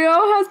Frio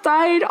has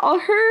died on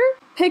her.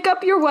 Pick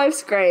up your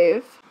wife's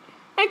grave.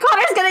 And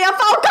Connor's getting a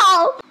phone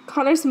call!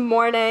 Connor's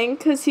mourning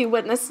because he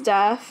witnessed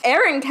death.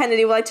 Aaron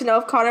Kennedy would like to know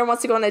if Connor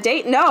wants to go on a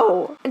date.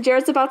 No. And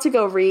Jared's about to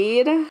go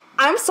read.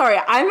 I'm sorry,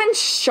 I'm in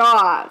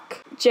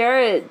shock.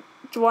 Jared,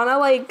 do you want to,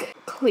 like,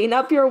 clean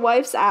up your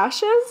wife's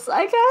ashes,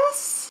 I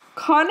guess?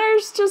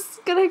 Connor's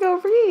just gonna go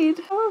read.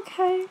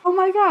 Okay. Oh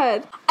my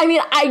god. I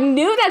mean, I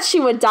knew that she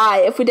would die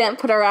if we didn't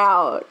put her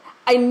out.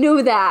 I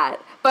knew that.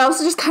 But I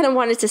also just kind of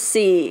wanted to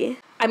see.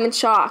 I'm in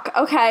shock.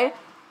 Okay.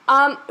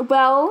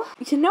 Well,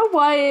 you know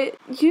what?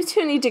 You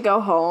two need to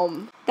go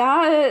home.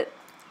 That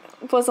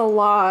was a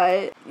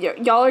lot.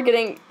 Y'all are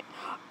getting...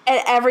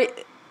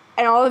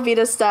 And all of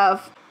Vita's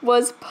stuff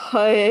was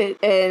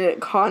put in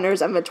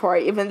Connor's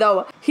inventory, even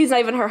though he's not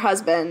even her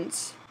husband.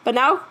 But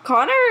now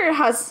Connor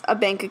has a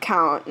bank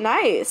account.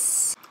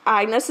 Nice.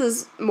 Agnes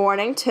is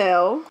mourning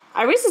too.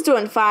 Irisa's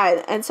doing fine,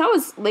 and so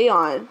is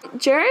Leon.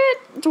 Jared,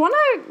 do you want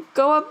to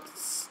go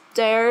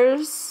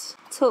upstairs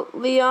to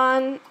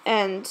Leon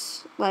and,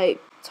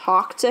 like,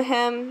 talk to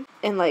him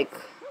and, like,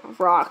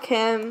 rock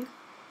him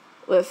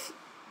with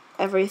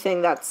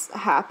everything that's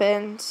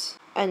happened?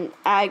 And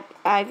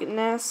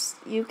Agnes,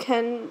 you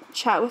can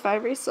chat with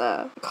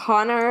Irisa.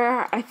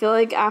 Connor, I feel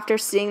like after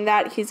seeing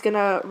that, he's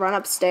gonna run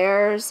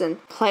upstairs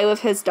and play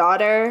with his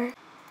daughter.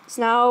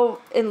 So now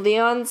in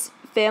Leon's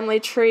family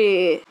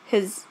tree,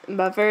 his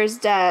mother's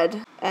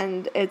dead,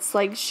 and it's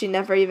like she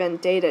never even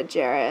dated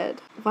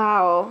Jared.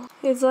 Wow.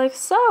 He's like,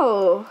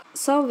 so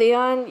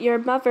Leon, your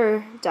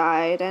mother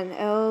died, and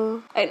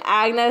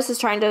Agnes is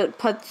trying to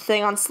put the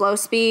thing on slow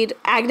speed.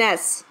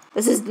 Agnes,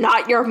 this is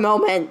not your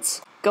moment.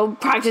 Go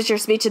practice your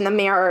speech in the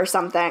mirror or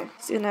something.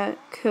 He's gonna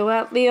coo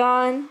at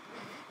Leon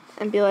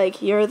and be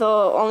like, you're the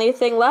only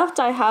thing left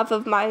I have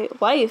of my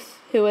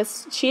wife who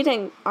is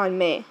cheating on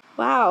me.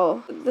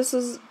 Wow, this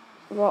is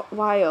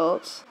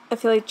wild. I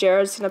feel like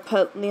Jared's gonna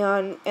put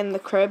Leon in the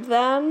crib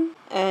then.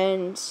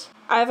 And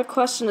I have a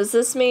question. Does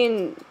this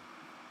mean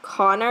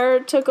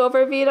Connor took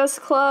over Vita's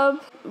club?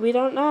 We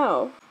don't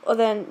know. Well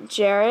then,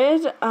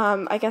 Jared,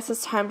 I guess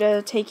it's time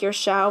to take your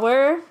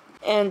shower.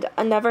 And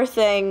another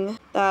thing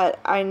that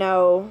I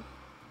know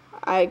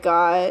I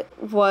got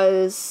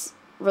was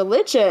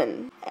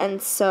religion.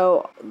 And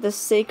so the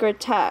sacred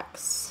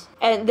texts.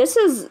 And this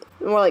is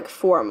more like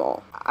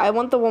formal. I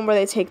want the one where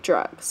they take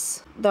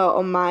drugs. The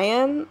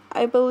Omayan,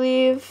 I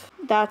believe.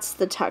 That's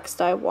the text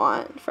I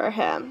want for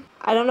him.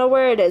 I don't know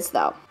where it is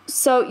though.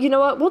 So you know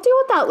what? We'll deal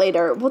with that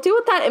later. We'll deal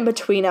with that in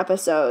between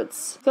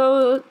episodes.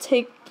 Go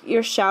take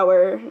your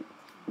shower,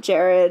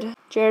 Jared.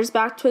 Jared's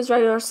back to his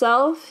regular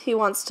self. He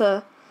wants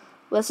to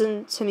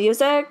listen to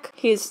music.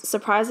 He's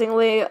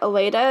surprisingly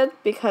elated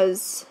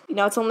because, you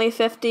know, it's only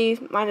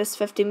 50 minus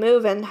 50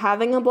 move, and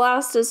having a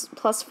blast is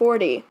plus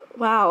 40.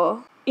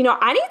 Wow. You know,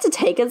 I need to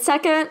take a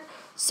second,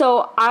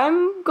 so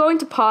I'm going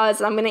to pause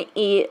and I'm going to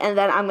eat, and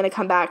then I'm going to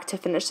come back to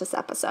finish this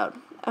episode.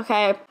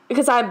 Okay?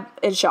 Because I'm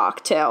in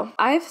shock too.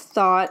 I've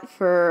thought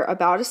for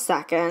about a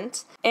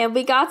second, and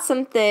we got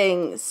some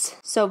things.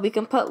 So we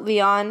can put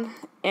Leon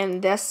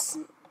in this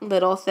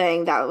little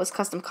thing that was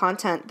custom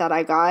content that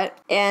I got.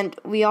 And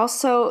we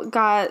also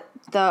got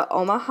the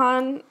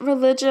Omahan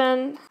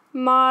religion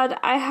mod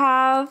I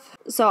have.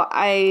 So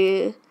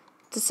I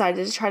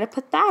decided to try to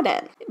put that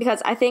in. Because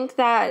I think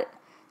that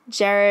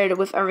Jared,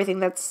 with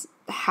everything that's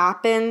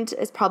happened,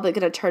 is probably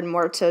going to turn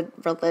more to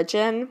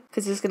religion.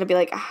 Because he's going to be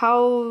like,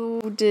 how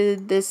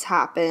did this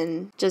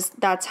happen? Just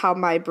that's how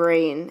my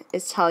brain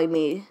is telling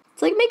me.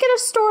 It's like, make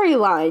it a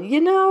storyline,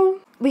 you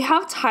know? We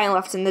have time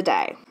left in the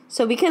day.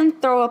 So we can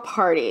throw a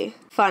party.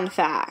 Fun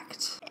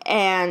fact.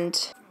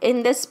 And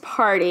in this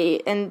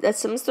party, in the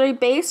Sims 3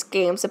 base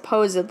game,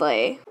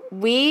 supposedly,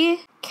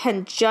 we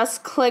can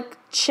just click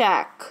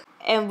check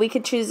and we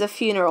can choose a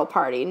funeral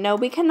party. No,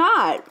 we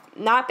cannot.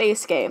 Not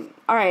base game.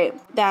 Alright,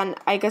 then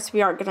I guess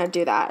we aren't gonna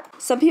do that.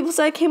 Some people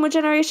say it came with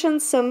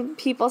Generations. Some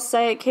people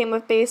say it came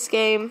with base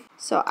game.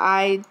 So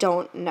I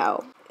don't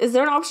know. Is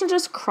there an option to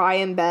just cry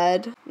in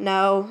bed?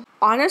 No.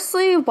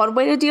 Honestly, one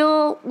way to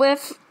deal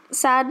with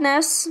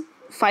sadness: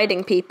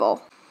 fighting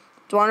people.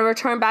 Do you want to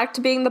return back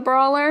to being the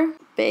Brawler?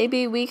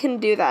 Baby, we can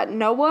do that.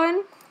 No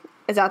one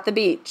is at the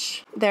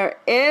beach. There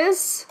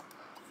is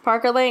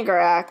Parker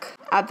Langerak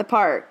at the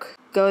park.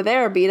 Go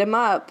there, beat him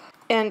up.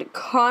 And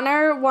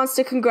Connor wants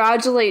to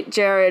congratulate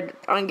Jared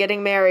on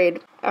getting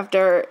married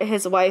after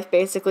his wife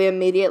basically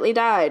immediately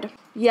died.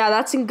 Yeah,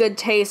 that's in good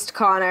taste,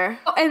 Connor.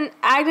 Oh, and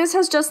Agnes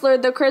has just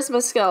learned the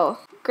Christmas skill.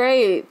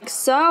 Great.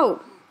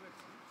 So,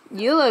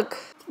 you look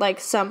like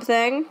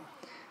something.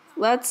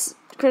 Let's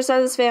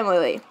criticize his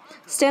family.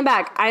 Stand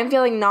back. I am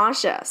feeling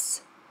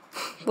nauseous.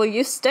 Well,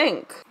 you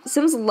stink.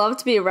 Sims love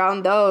to be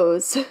around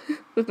those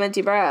with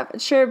minty breath.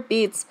 It sure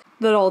beats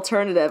the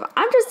alternative.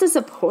 I'm just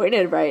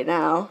disappointed right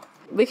now.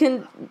 We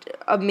can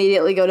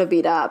immediately go to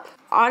beat up.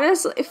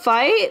 Honestly,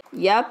 fight?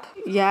 Yep.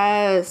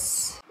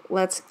 Yes.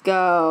 Let's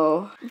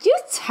go. You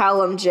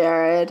tell him,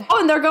 Jared.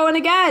 Oh, and they're going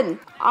again.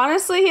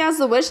 Honestly, he has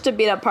the wish to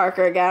beat up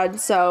Parker again,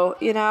 so,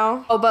 you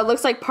know. Oh, but it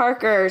looks like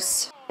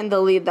Parker's in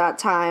the lead that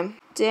time.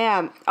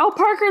 Damn. Oh,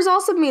 Parker's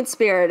also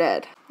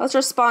mean-spirited. Let's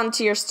respond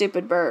to your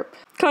stupid burp.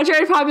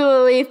 Contrary to popular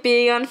belief,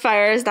 being on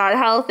fire is not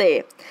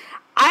healthy.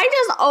 I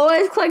just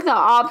always click the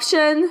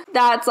option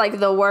that's like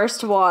the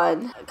worst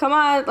one. Come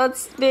on,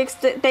 let's be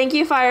thank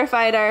you,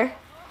 firefighter.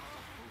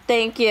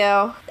 Thank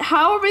you.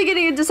 How are we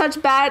getting into such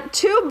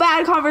two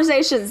bad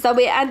conversations that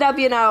we end up,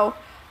 you know,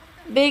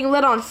 being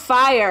lit on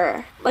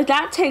fire? Like,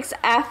 that takes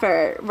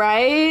effort,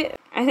 right?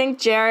 I think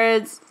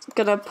Jared's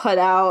gonna put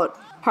out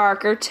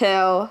Parker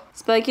too.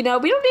 It's like, you know,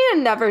 we don't need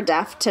a never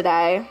deaf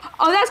today.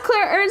 Oh, that's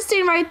Claire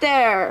Ursine right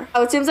there.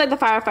 Oh, it seems like the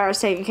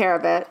firefighter's taking care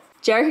of it.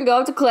 Jared can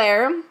go up to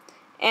Claire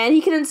and he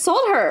can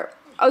insult her.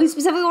 Oh, he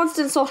specifically wants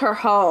to insult her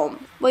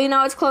home. Well, you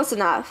know, it's close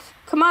enough.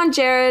 Come on,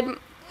 Jared.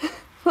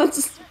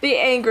 Let's be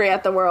angry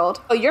at the world.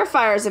 Oh, your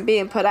fire isn't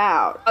being put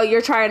out. Oh,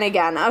 you're trying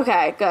again.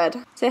 Okay, good.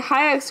 Say,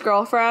 hi,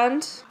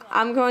 ex-girlfriend.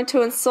 I'm going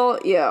to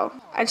insult you.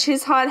 And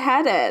she's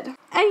hot-headed.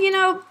 And, you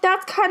know,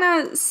 that's kind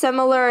of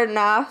similar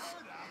enough.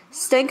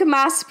 Stink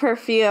mask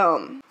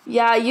perfume.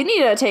 Yeah, you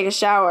need to take a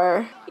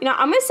shower. You know,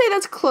 I'm going to say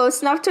that's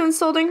close enough to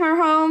insulting her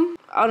home.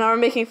 Oh, no, we're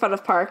making fun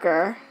of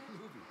Parker.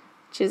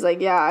 She's like,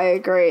 yeah, I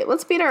agree.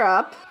 Let's beat her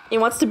up. He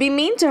wants to be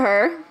mean to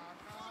her.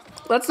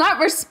 Let's not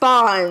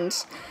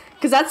respond.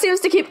 Because that seems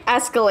to keep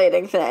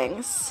escalating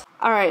things.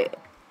 All right,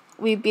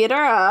 we beat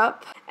her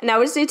up. And now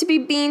we just need to be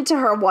mean to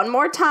her one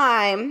more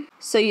time.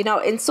 So, you know,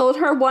 insult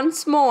her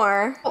once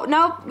more. Oh,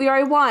 no, we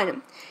already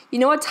won. You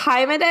know what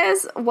time it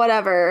is?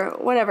 Whatever,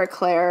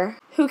 Claire.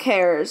 Who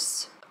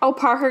cares? Oh,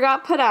 Parker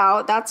got put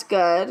out. That's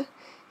good.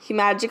 He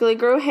magically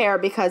grew hair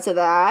because of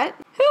that.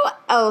 Who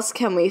else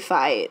can we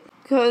fight?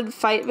 Could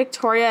fight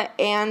Victoria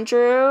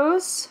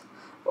Andrews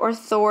or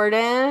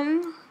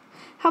Thornton.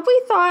 Have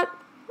we thought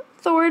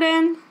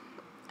Thornton?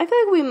 I feel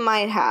like we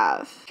might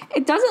have.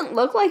 It doesn't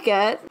look like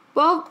it.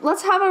 Well,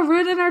 let's have a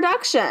rude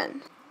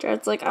introduction.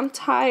 Jared's like, I'm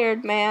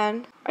tired,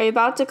 man. Are you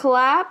about to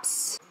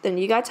collapse? Then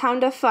you got time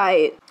to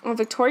fight. Oh,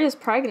 Victoria's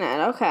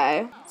pregnant.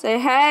 Okay. Say,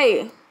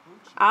 hey,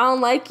 I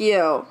don't like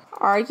you.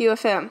 Argue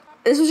with him.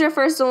 This was your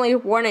first and only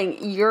warning.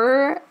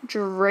 Your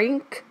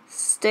drink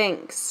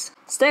stinks.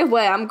 Stay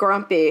away, I'm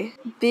grumpy.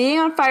 Being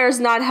on fire is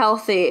not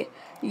healthy.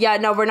 Yeah,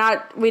 no, we're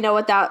not. We know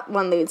what that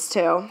one leads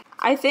to.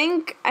 I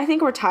think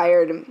we're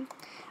tired.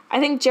 I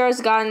think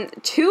Jared's gotten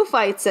 2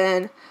 fights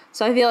in,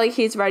 so I feel like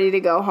he's ready to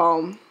go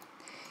home.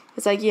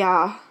 It's like,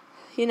 yeah,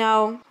 you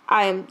know,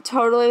 I am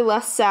totally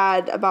less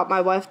sad about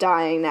my wife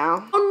dying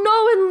now. Oh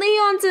no, and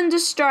Leon's in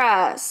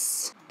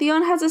distress.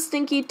 Leon has a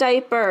stinky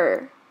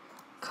diaper.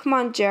 Come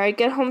on, Jared,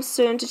 get home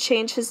soon to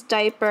change his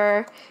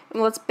diaper,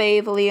 and let's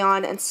bathe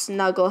Leon and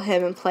snuggle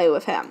him and play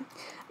with him.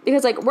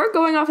 Because, like, we're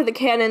going off of the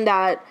canon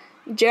that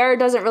Jared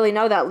doesn't really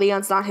know that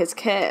Leon's not his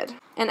kid.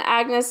 And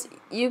Agnes,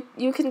 you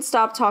can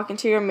stop talking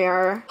to your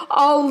mirror.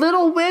 Oh,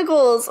 little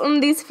wiggles.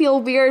 These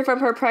feel weird from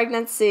her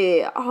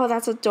pregnancy. Oh,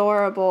 that's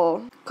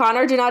adorable.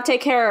 Connor, do not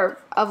take care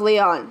of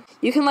Leon.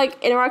 You can,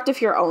 like, interact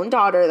with your own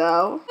daughter,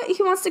 though.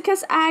 He wants to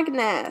kiss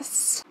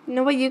Agnes. You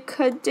know what you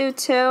could do,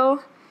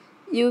 too?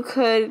 You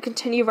could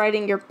continue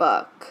writing your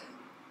book.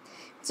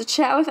 So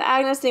chat with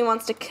Agnes and he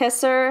wants to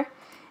kiss her.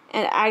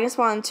 And Agnes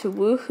wanted to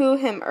woohoo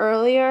him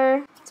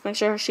earlier. Let's make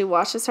sure she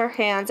washes her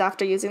hands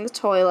after using the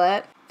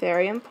toilet.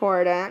 Very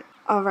important.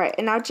 Alright,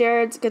 and now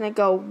Jared's gonna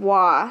go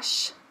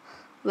wash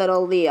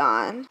little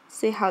Leon.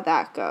 See how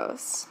that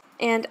goes.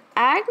 And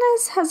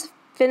Agnes has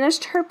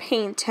finished her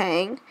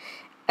painting.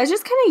 It's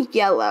just kind of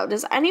yellow.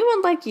 Does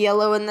anyone like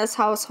yellow in this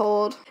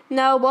household?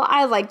 No, well,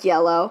 I like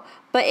yellow.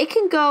 But it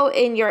can go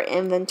in your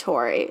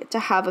inventory to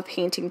have a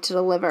painting to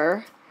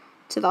deliver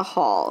to the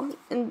hall.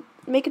 And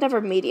make it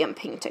ever medium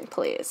painting,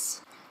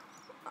 please.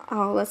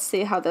 Oh, let's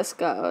see how this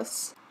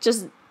goes.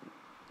 Just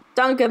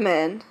dunk him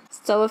in.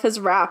 Still with his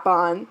wrap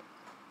on.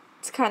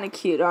 It's kind of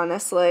cute,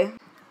 honestly.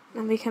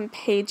 And we can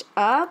page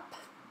up.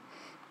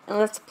 And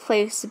let's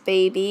place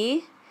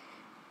baby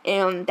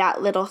in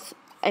that little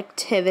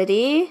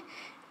activity.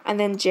 And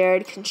then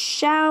Jared can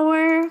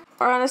shower.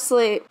 Or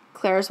honestly,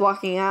 Claire's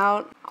walking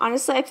out.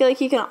 Honestly, I feel like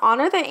he can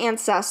honor the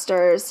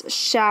ancestors,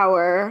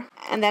 shower,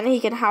 and then he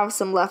can have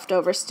some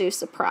leftover stew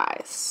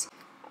surprise.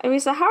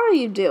 Irisa, how are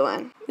you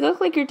doing? You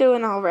look like you're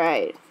doing all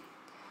right.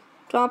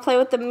 Do you want to play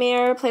with the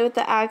mirror, play with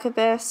the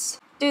Agabus?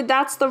 Dude,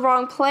 that's the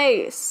wrong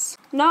place.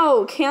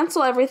 No,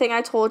 cancel everything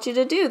I told you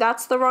to do.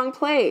 That's the wrong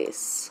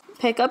place.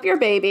 Pick up your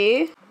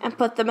baby and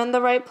put them in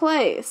the right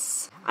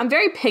place. I'm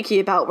very picky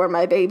about where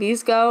my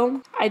babies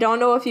go. I don't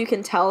know if you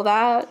can tell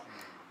that,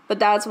 but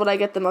that's what I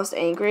get the most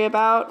angry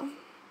about.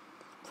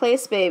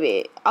 Place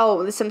baby.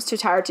 Oh, the Sim's too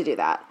tired to do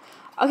that.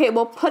 Okay,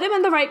 well, put him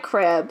in the right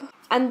crib.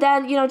 And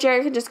then, you know,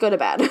 Jared can just go to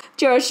bed.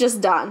 Jared's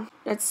just done.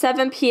 It's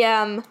 7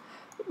 p.m.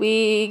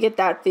 We get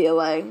that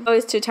feeling. Oh,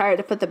 he's too tired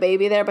to put the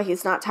baby there, but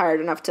he's not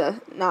tired enough to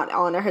not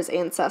honor his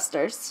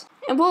ancestors.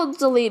 And we'll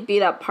delete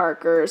beat up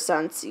Parker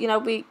since, you know,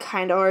 we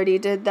kind of already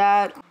did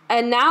that.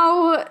 And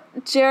now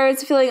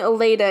Jared's feeling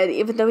elated,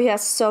 even though he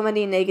has so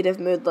many negative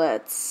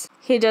moodlets.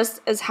 He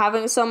just is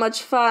having so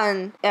much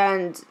fun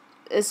and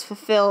is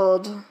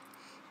fulfilled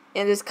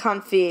and is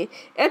comfy.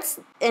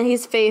 And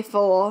he's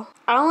faithful.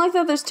 I don't like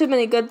that there's too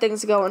many good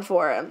things going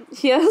for him.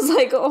 He has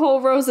like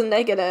whole rows of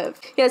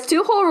negative. He has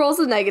 2 whole rows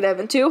of negative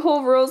and 2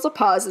 whole rows of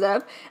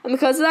positive. And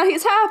because of that,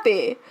 he's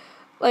happy.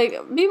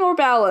 Like, be more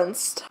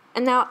balanced.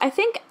 And now I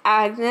think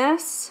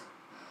Agnes,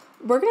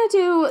 we're going to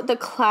do the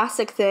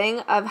classic thing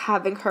of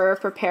having her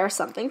prepare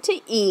something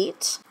to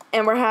eat.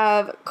 And we're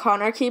have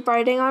Connor keep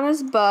writing on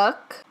his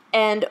book.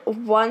 And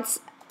once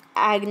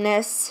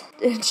Agnes,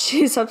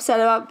 she's upset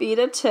about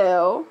Vita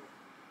too.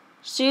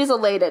 She's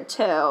elated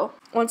too.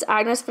 Once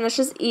Agnes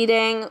finishes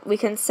eating, we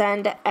can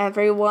send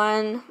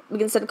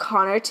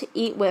Connor to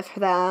eat with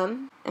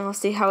them. And we'll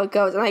see how it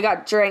goes. And I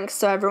got drinks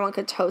so everyone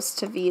could toast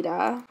to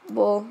Vita.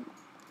 We'll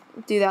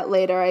do that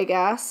later, I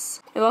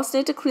guess. We also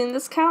need to clean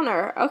this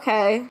counter.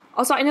 Okay.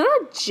 Also, I know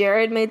that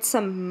Jared made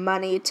some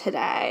money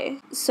today.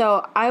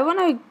 So I want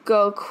to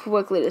go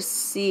quickly to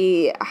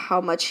see how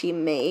much he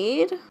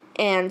made.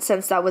 And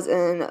since that was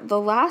in the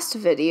last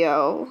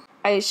video,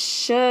 I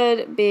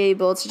should be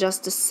able to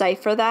just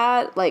decipher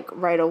that, like,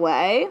 right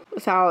away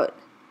without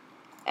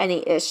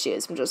any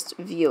issues. I'm just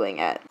viewing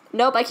it.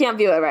 Nope, I can't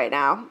view it right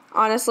now.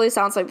 Honestly,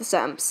 sounds like The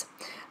Sims.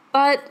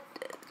 But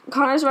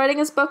Connor's writing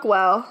his book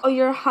well. Oh,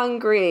 you're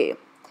hungry.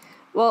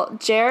 Well,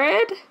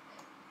 Jared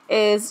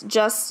is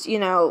just,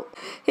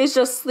 he's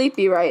just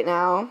sleepy right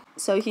now.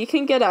 So he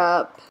can get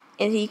up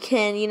and he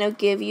can,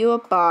 give you a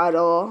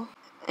bottle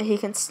and he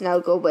can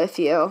snuggle with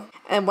you.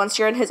 And once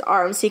you're in his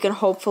arms, he can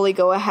hopefully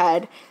go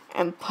ahead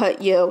and put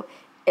you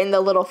in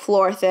the little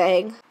floor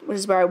thing, which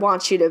is where I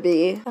want you to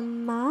be.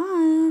 Come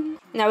on.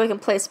 Now we can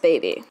place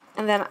baby.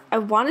 And then I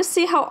want to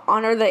see how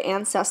Honor the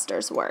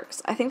Ancestors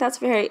works. I think that's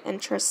very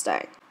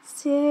interesting.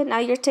 See, now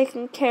you're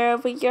taken care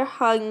of with your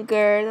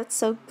hunger. That's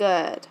so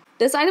good.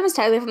 This item is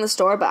technically from the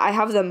store, but I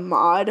have the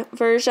mod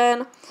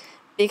version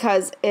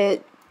because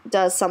it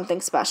does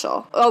something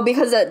special. Oh,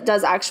 because it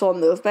does actual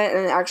movement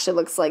and it actually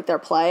looks like they're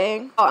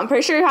playing. Oh, I'm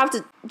pretty sure you have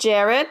to...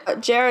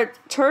 Jared,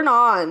 turn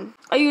on.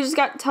 Oh, you just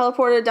got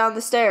teleported down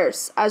the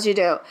stairs, as you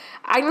do.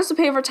 Agnes will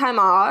pay for time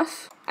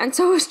off, and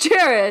so is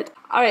Jared.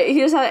 Alright, he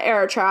just had an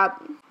error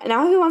trap. And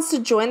now he wants to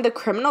join the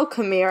criminal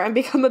commune and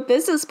become a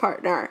business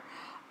partner.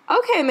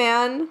 Okay,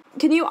 man.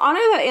 Can you honor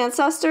the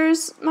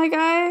ancestors, my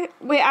guy?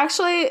 Wait,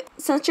 actually,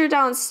 since you're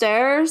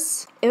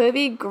downstairs, it would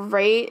be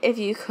great if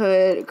you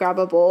could grab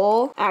a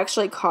bowl.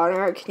 Actually,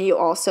 Connor, can you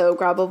also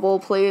grab a bowl,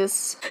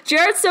 please?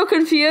 Jared's so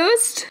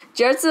confused.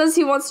 Jared says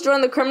he wants to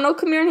join the criminal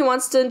commune. He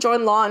wants to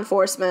join law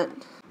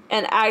enforcement.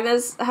 And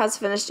Agnes has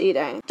finished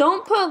eating.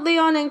 Don't put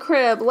Leon in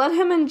crib. Let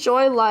him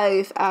enjoy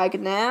life,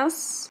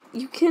 Agnes.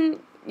 You can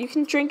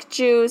drink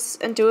juice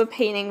and do a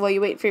painting while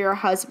you wait for your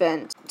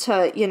husband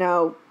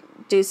to,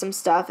 do some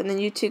stuff, and then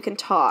you two can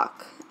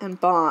talk and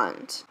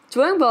bond.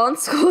 Doing well in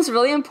school is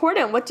really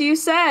important. What do you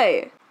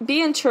say?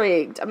 Be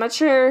intrigued. I'm not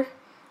sure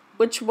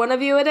which one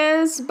of you it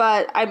is,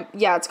 but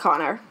it's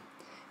Connor,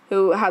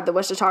 who had the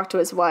wish to talk to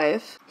his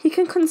wife. He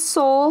can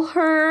console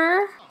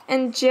her.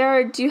 And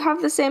Jared, do you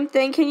have the same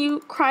thing? Can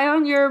you cry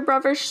on your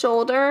brother's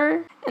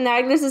shoulder? And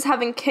Agnes is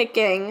having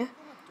kicking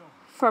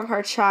from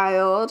her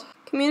child.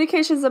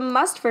 Communication is a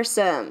must for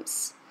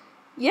Sims.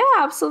 Yeah,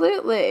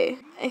 absolutely.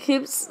 It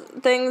keeps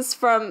things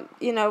from,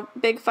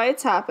 big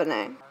fights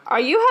happening. Are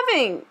you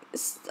having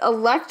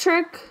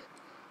electric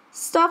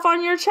stuff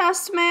on your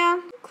chest,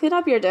 man? Clean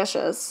up your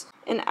dishes.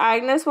 And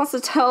Agnes wants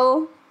to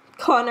tell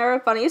Connor a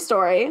funny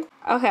story.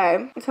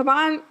 Okay, come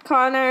on,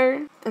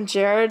 Connor. And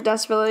Jared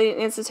desperately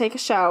needs to take a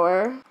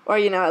shower. Or,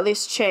 at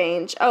least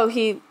change. Oh,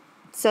 he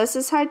says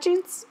his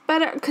hygiene's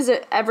better because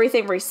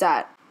everything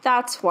reset.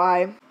 That's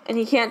why. And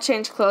he can't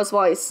change clothes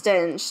while he's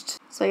stinged.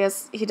 So I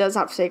guess he does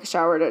have to take a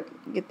shower to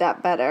get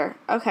that better.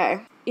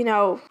 Okay.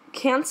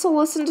 Cancel,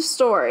 listen to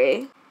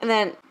story, and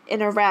then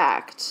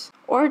interact.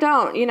 Or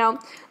don't,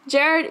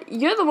 Jared,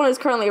 you're the one who's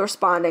currently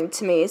responding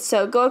to me,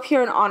 so go up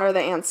here and honor the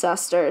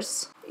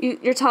ancestors.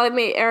 You're telling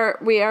me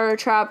we error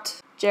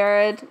trapped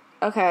Jared?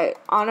 Okay,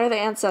 honor the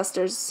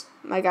ancestors,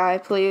 my guy,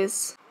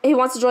 please. He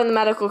wants to join the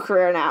medical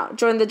career now.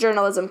 Join the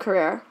journalism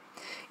career.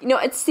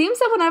 It seems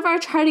that whenever I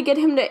try to get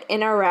him to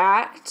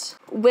interact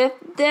with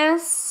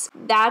this,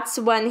 that's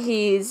when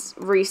he's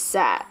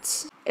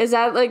reset. Is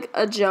that like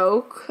a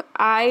joke?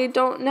 I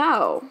don't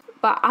know.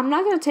 But I'm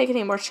not going to take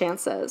any more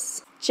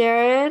chances.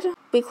 Jared,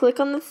 we click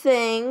on the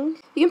thing.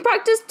 You can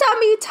practice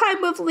tummy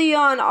time with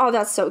Leon. Oh,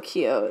 that's so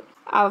cute.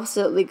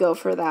 Absolutely go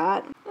for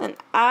that. And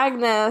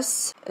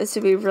Agnes is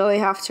who we really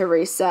have to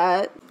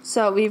reset.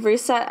 So we've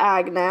reset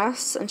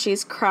Agnes, and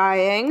she's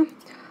crying.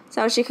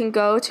 So she can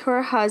go to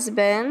her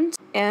husband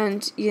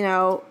and,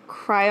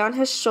 cry on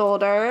his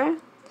shoulder.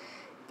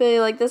 Be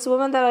like, this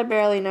woman that I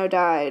barely know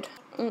died.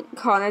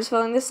 Connor's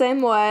feeling the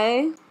same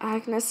way.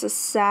 Agnes is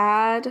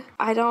sad.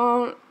 I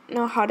don't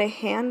know how to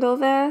handle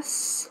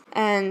this.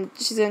 And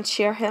she's going to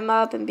cheer him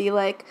up and be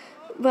like,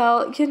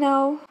 well,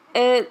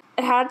 it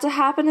had to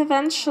happen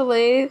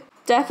eventually.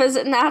 Death is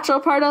a natural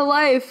part of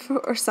life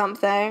or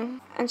something.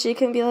 And she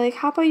can be like,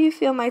 how about you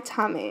feel my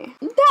tummy?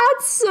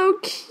 That's so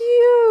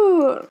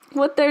cute.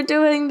 What they're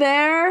doing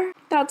there,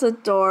 that's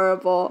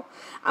adorable.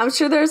 I'm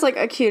sure there's like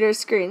a cuter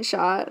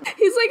screenshot.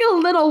 He's like a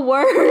little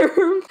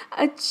worm.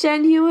 A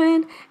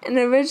genuine and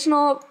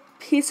original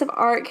piece of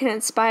art can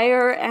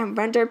inspire and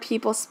render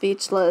people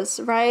speechless,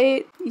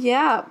 right?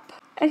 Yep.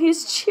 And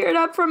he's cheered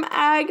up from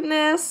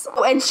Agnes.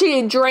 Oh, and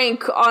she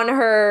drank on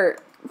her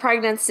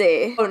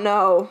pregnancy. Oh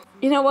no.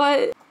 You know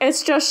what?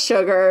 It's just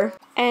sugar.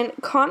 And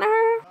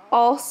Connor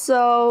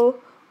also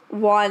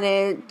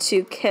wanted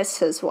to kiss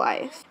his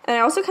wife. And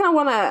I also kind of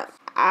want to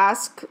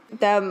ask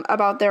them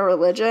about their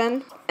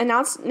religion.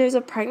 Announce news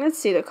of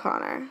pregnancy to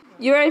Connor.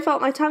 You already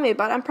felt my tummy,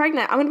 but I'm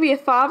pregnant. I'm going to be a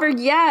father.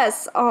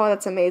 Yes. Oh,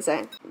 that's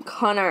amazing.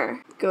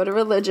 Connor, go to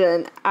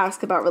religion.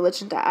 Ask about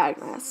religion to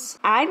Agnes.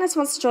 Agnes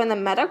wants to join the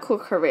medical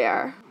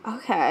career.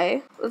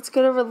 Okay. Let's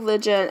go to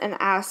religion and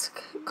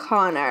ask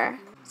Connor.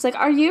 It's like,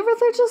 are you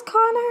religious,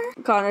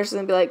 Connor? Connor's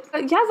going to be like,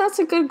 yeah, that's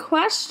a good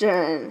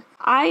question.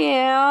 I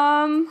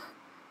am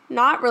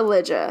not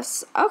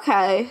religious.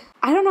 Okay.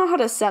 I don't know how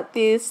to set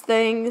these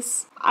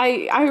things.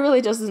 I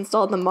really just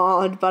installed the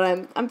mod,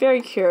 but I'm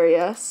very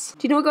curious.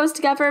 Do you know what goes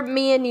together?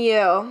 Me and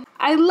you.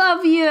 I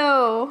love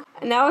you.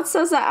 And now it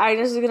says that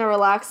Agnes is gonna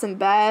relax in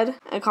bed,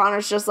 and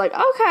Connor's just like,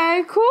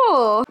 okay,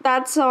 cool.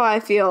 That's how I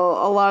feel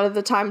a lot of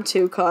the time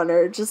too,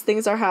 Connor. Just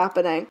things are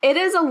happening. It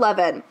is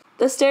 11.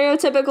 The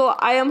stereotypical,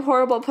 I am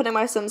horrible at putting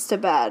my Sims to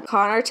bed.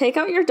 Connor, take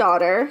out your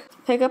daughter.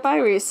 Pick up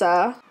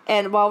Irisa.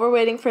 And while we're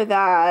waiting for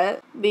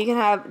that, we can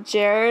have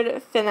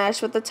Jared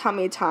finish with the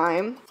tummy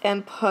time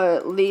and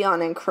put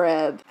Leon in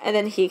crib. And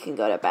then he can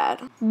go to bed.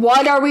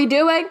 What are we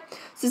doing?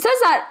 So it says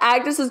that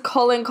Agnes is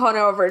calling Connor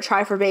over to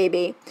try for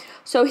baby.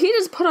 So he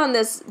just put on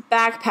this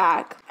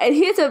backpack. And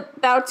he's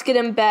about to get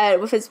in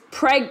bed with his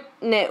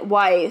pregnant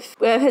wife.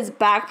 With his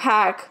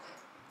backpack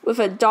with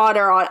a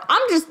daughter on.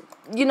 I'm just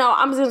going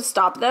to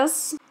stop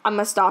this. I'm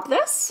going to stop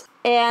this.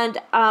 And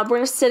we're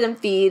going to sit and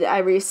feed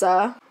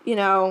Irisa,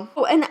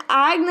 Oh, and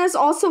Agnes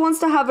also wants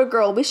to have a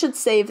girl. We should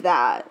save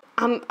that.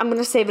 I'm going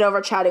to save it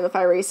over chatting with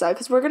Irisa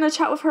because we're going to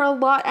chat with her a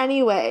lot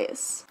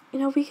anyways.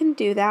 We can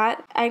do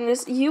that.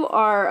 Agnes, you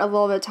are a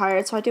little bit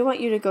tired, so I do want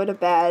you to go to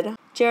bed.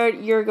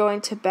 Jared, you're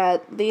going to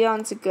bed.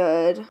 Leon's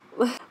good.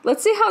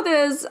 Let's see how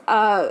this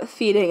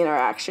feeding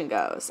interaction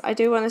goes. I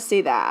do want to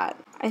see that.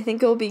 I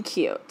think it'll be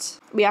cute.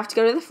 We have to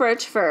go to the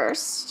fridge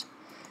first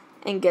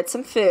and get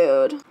some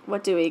food.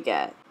 What do we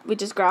get? We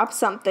just grab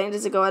something.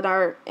 Does it go in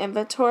our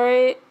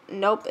inventory?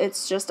 Nope,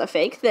 it's just a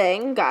fake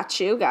thing. Got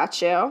you.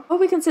 Oh,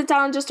 we can sit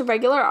down in just a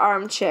regular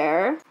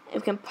armchair. And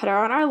we can put her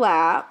on our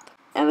lap.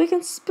 And we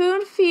can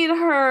spoon feed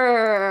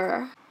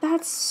her.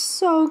 That's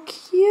so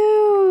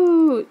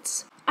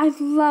cute. I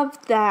love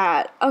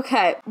that.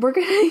 Okay, we're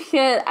gonna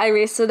get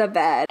Irisa to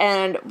bed.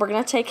 And we're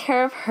gonna take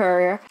care of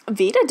her.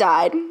 Vita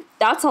died.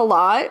 That's a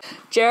lot.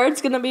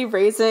 Jared's gonna be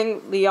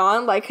raising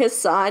Leon like his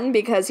son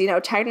because,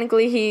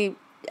 technically he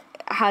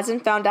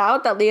hasn't found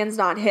out that Leon's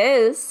not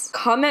his.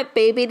 Comment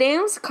baby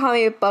names,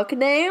 comment book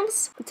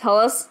names. Tell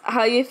us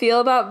how you feel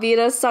about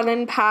Vita's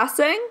sudden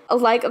passing. A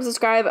like, a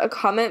subscribe, a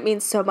comment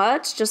means so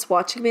much. Just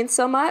watching means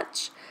so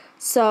much.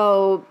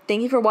 So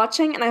thank you for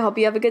watching, and I hope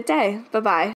you have a good day. Bye-bye.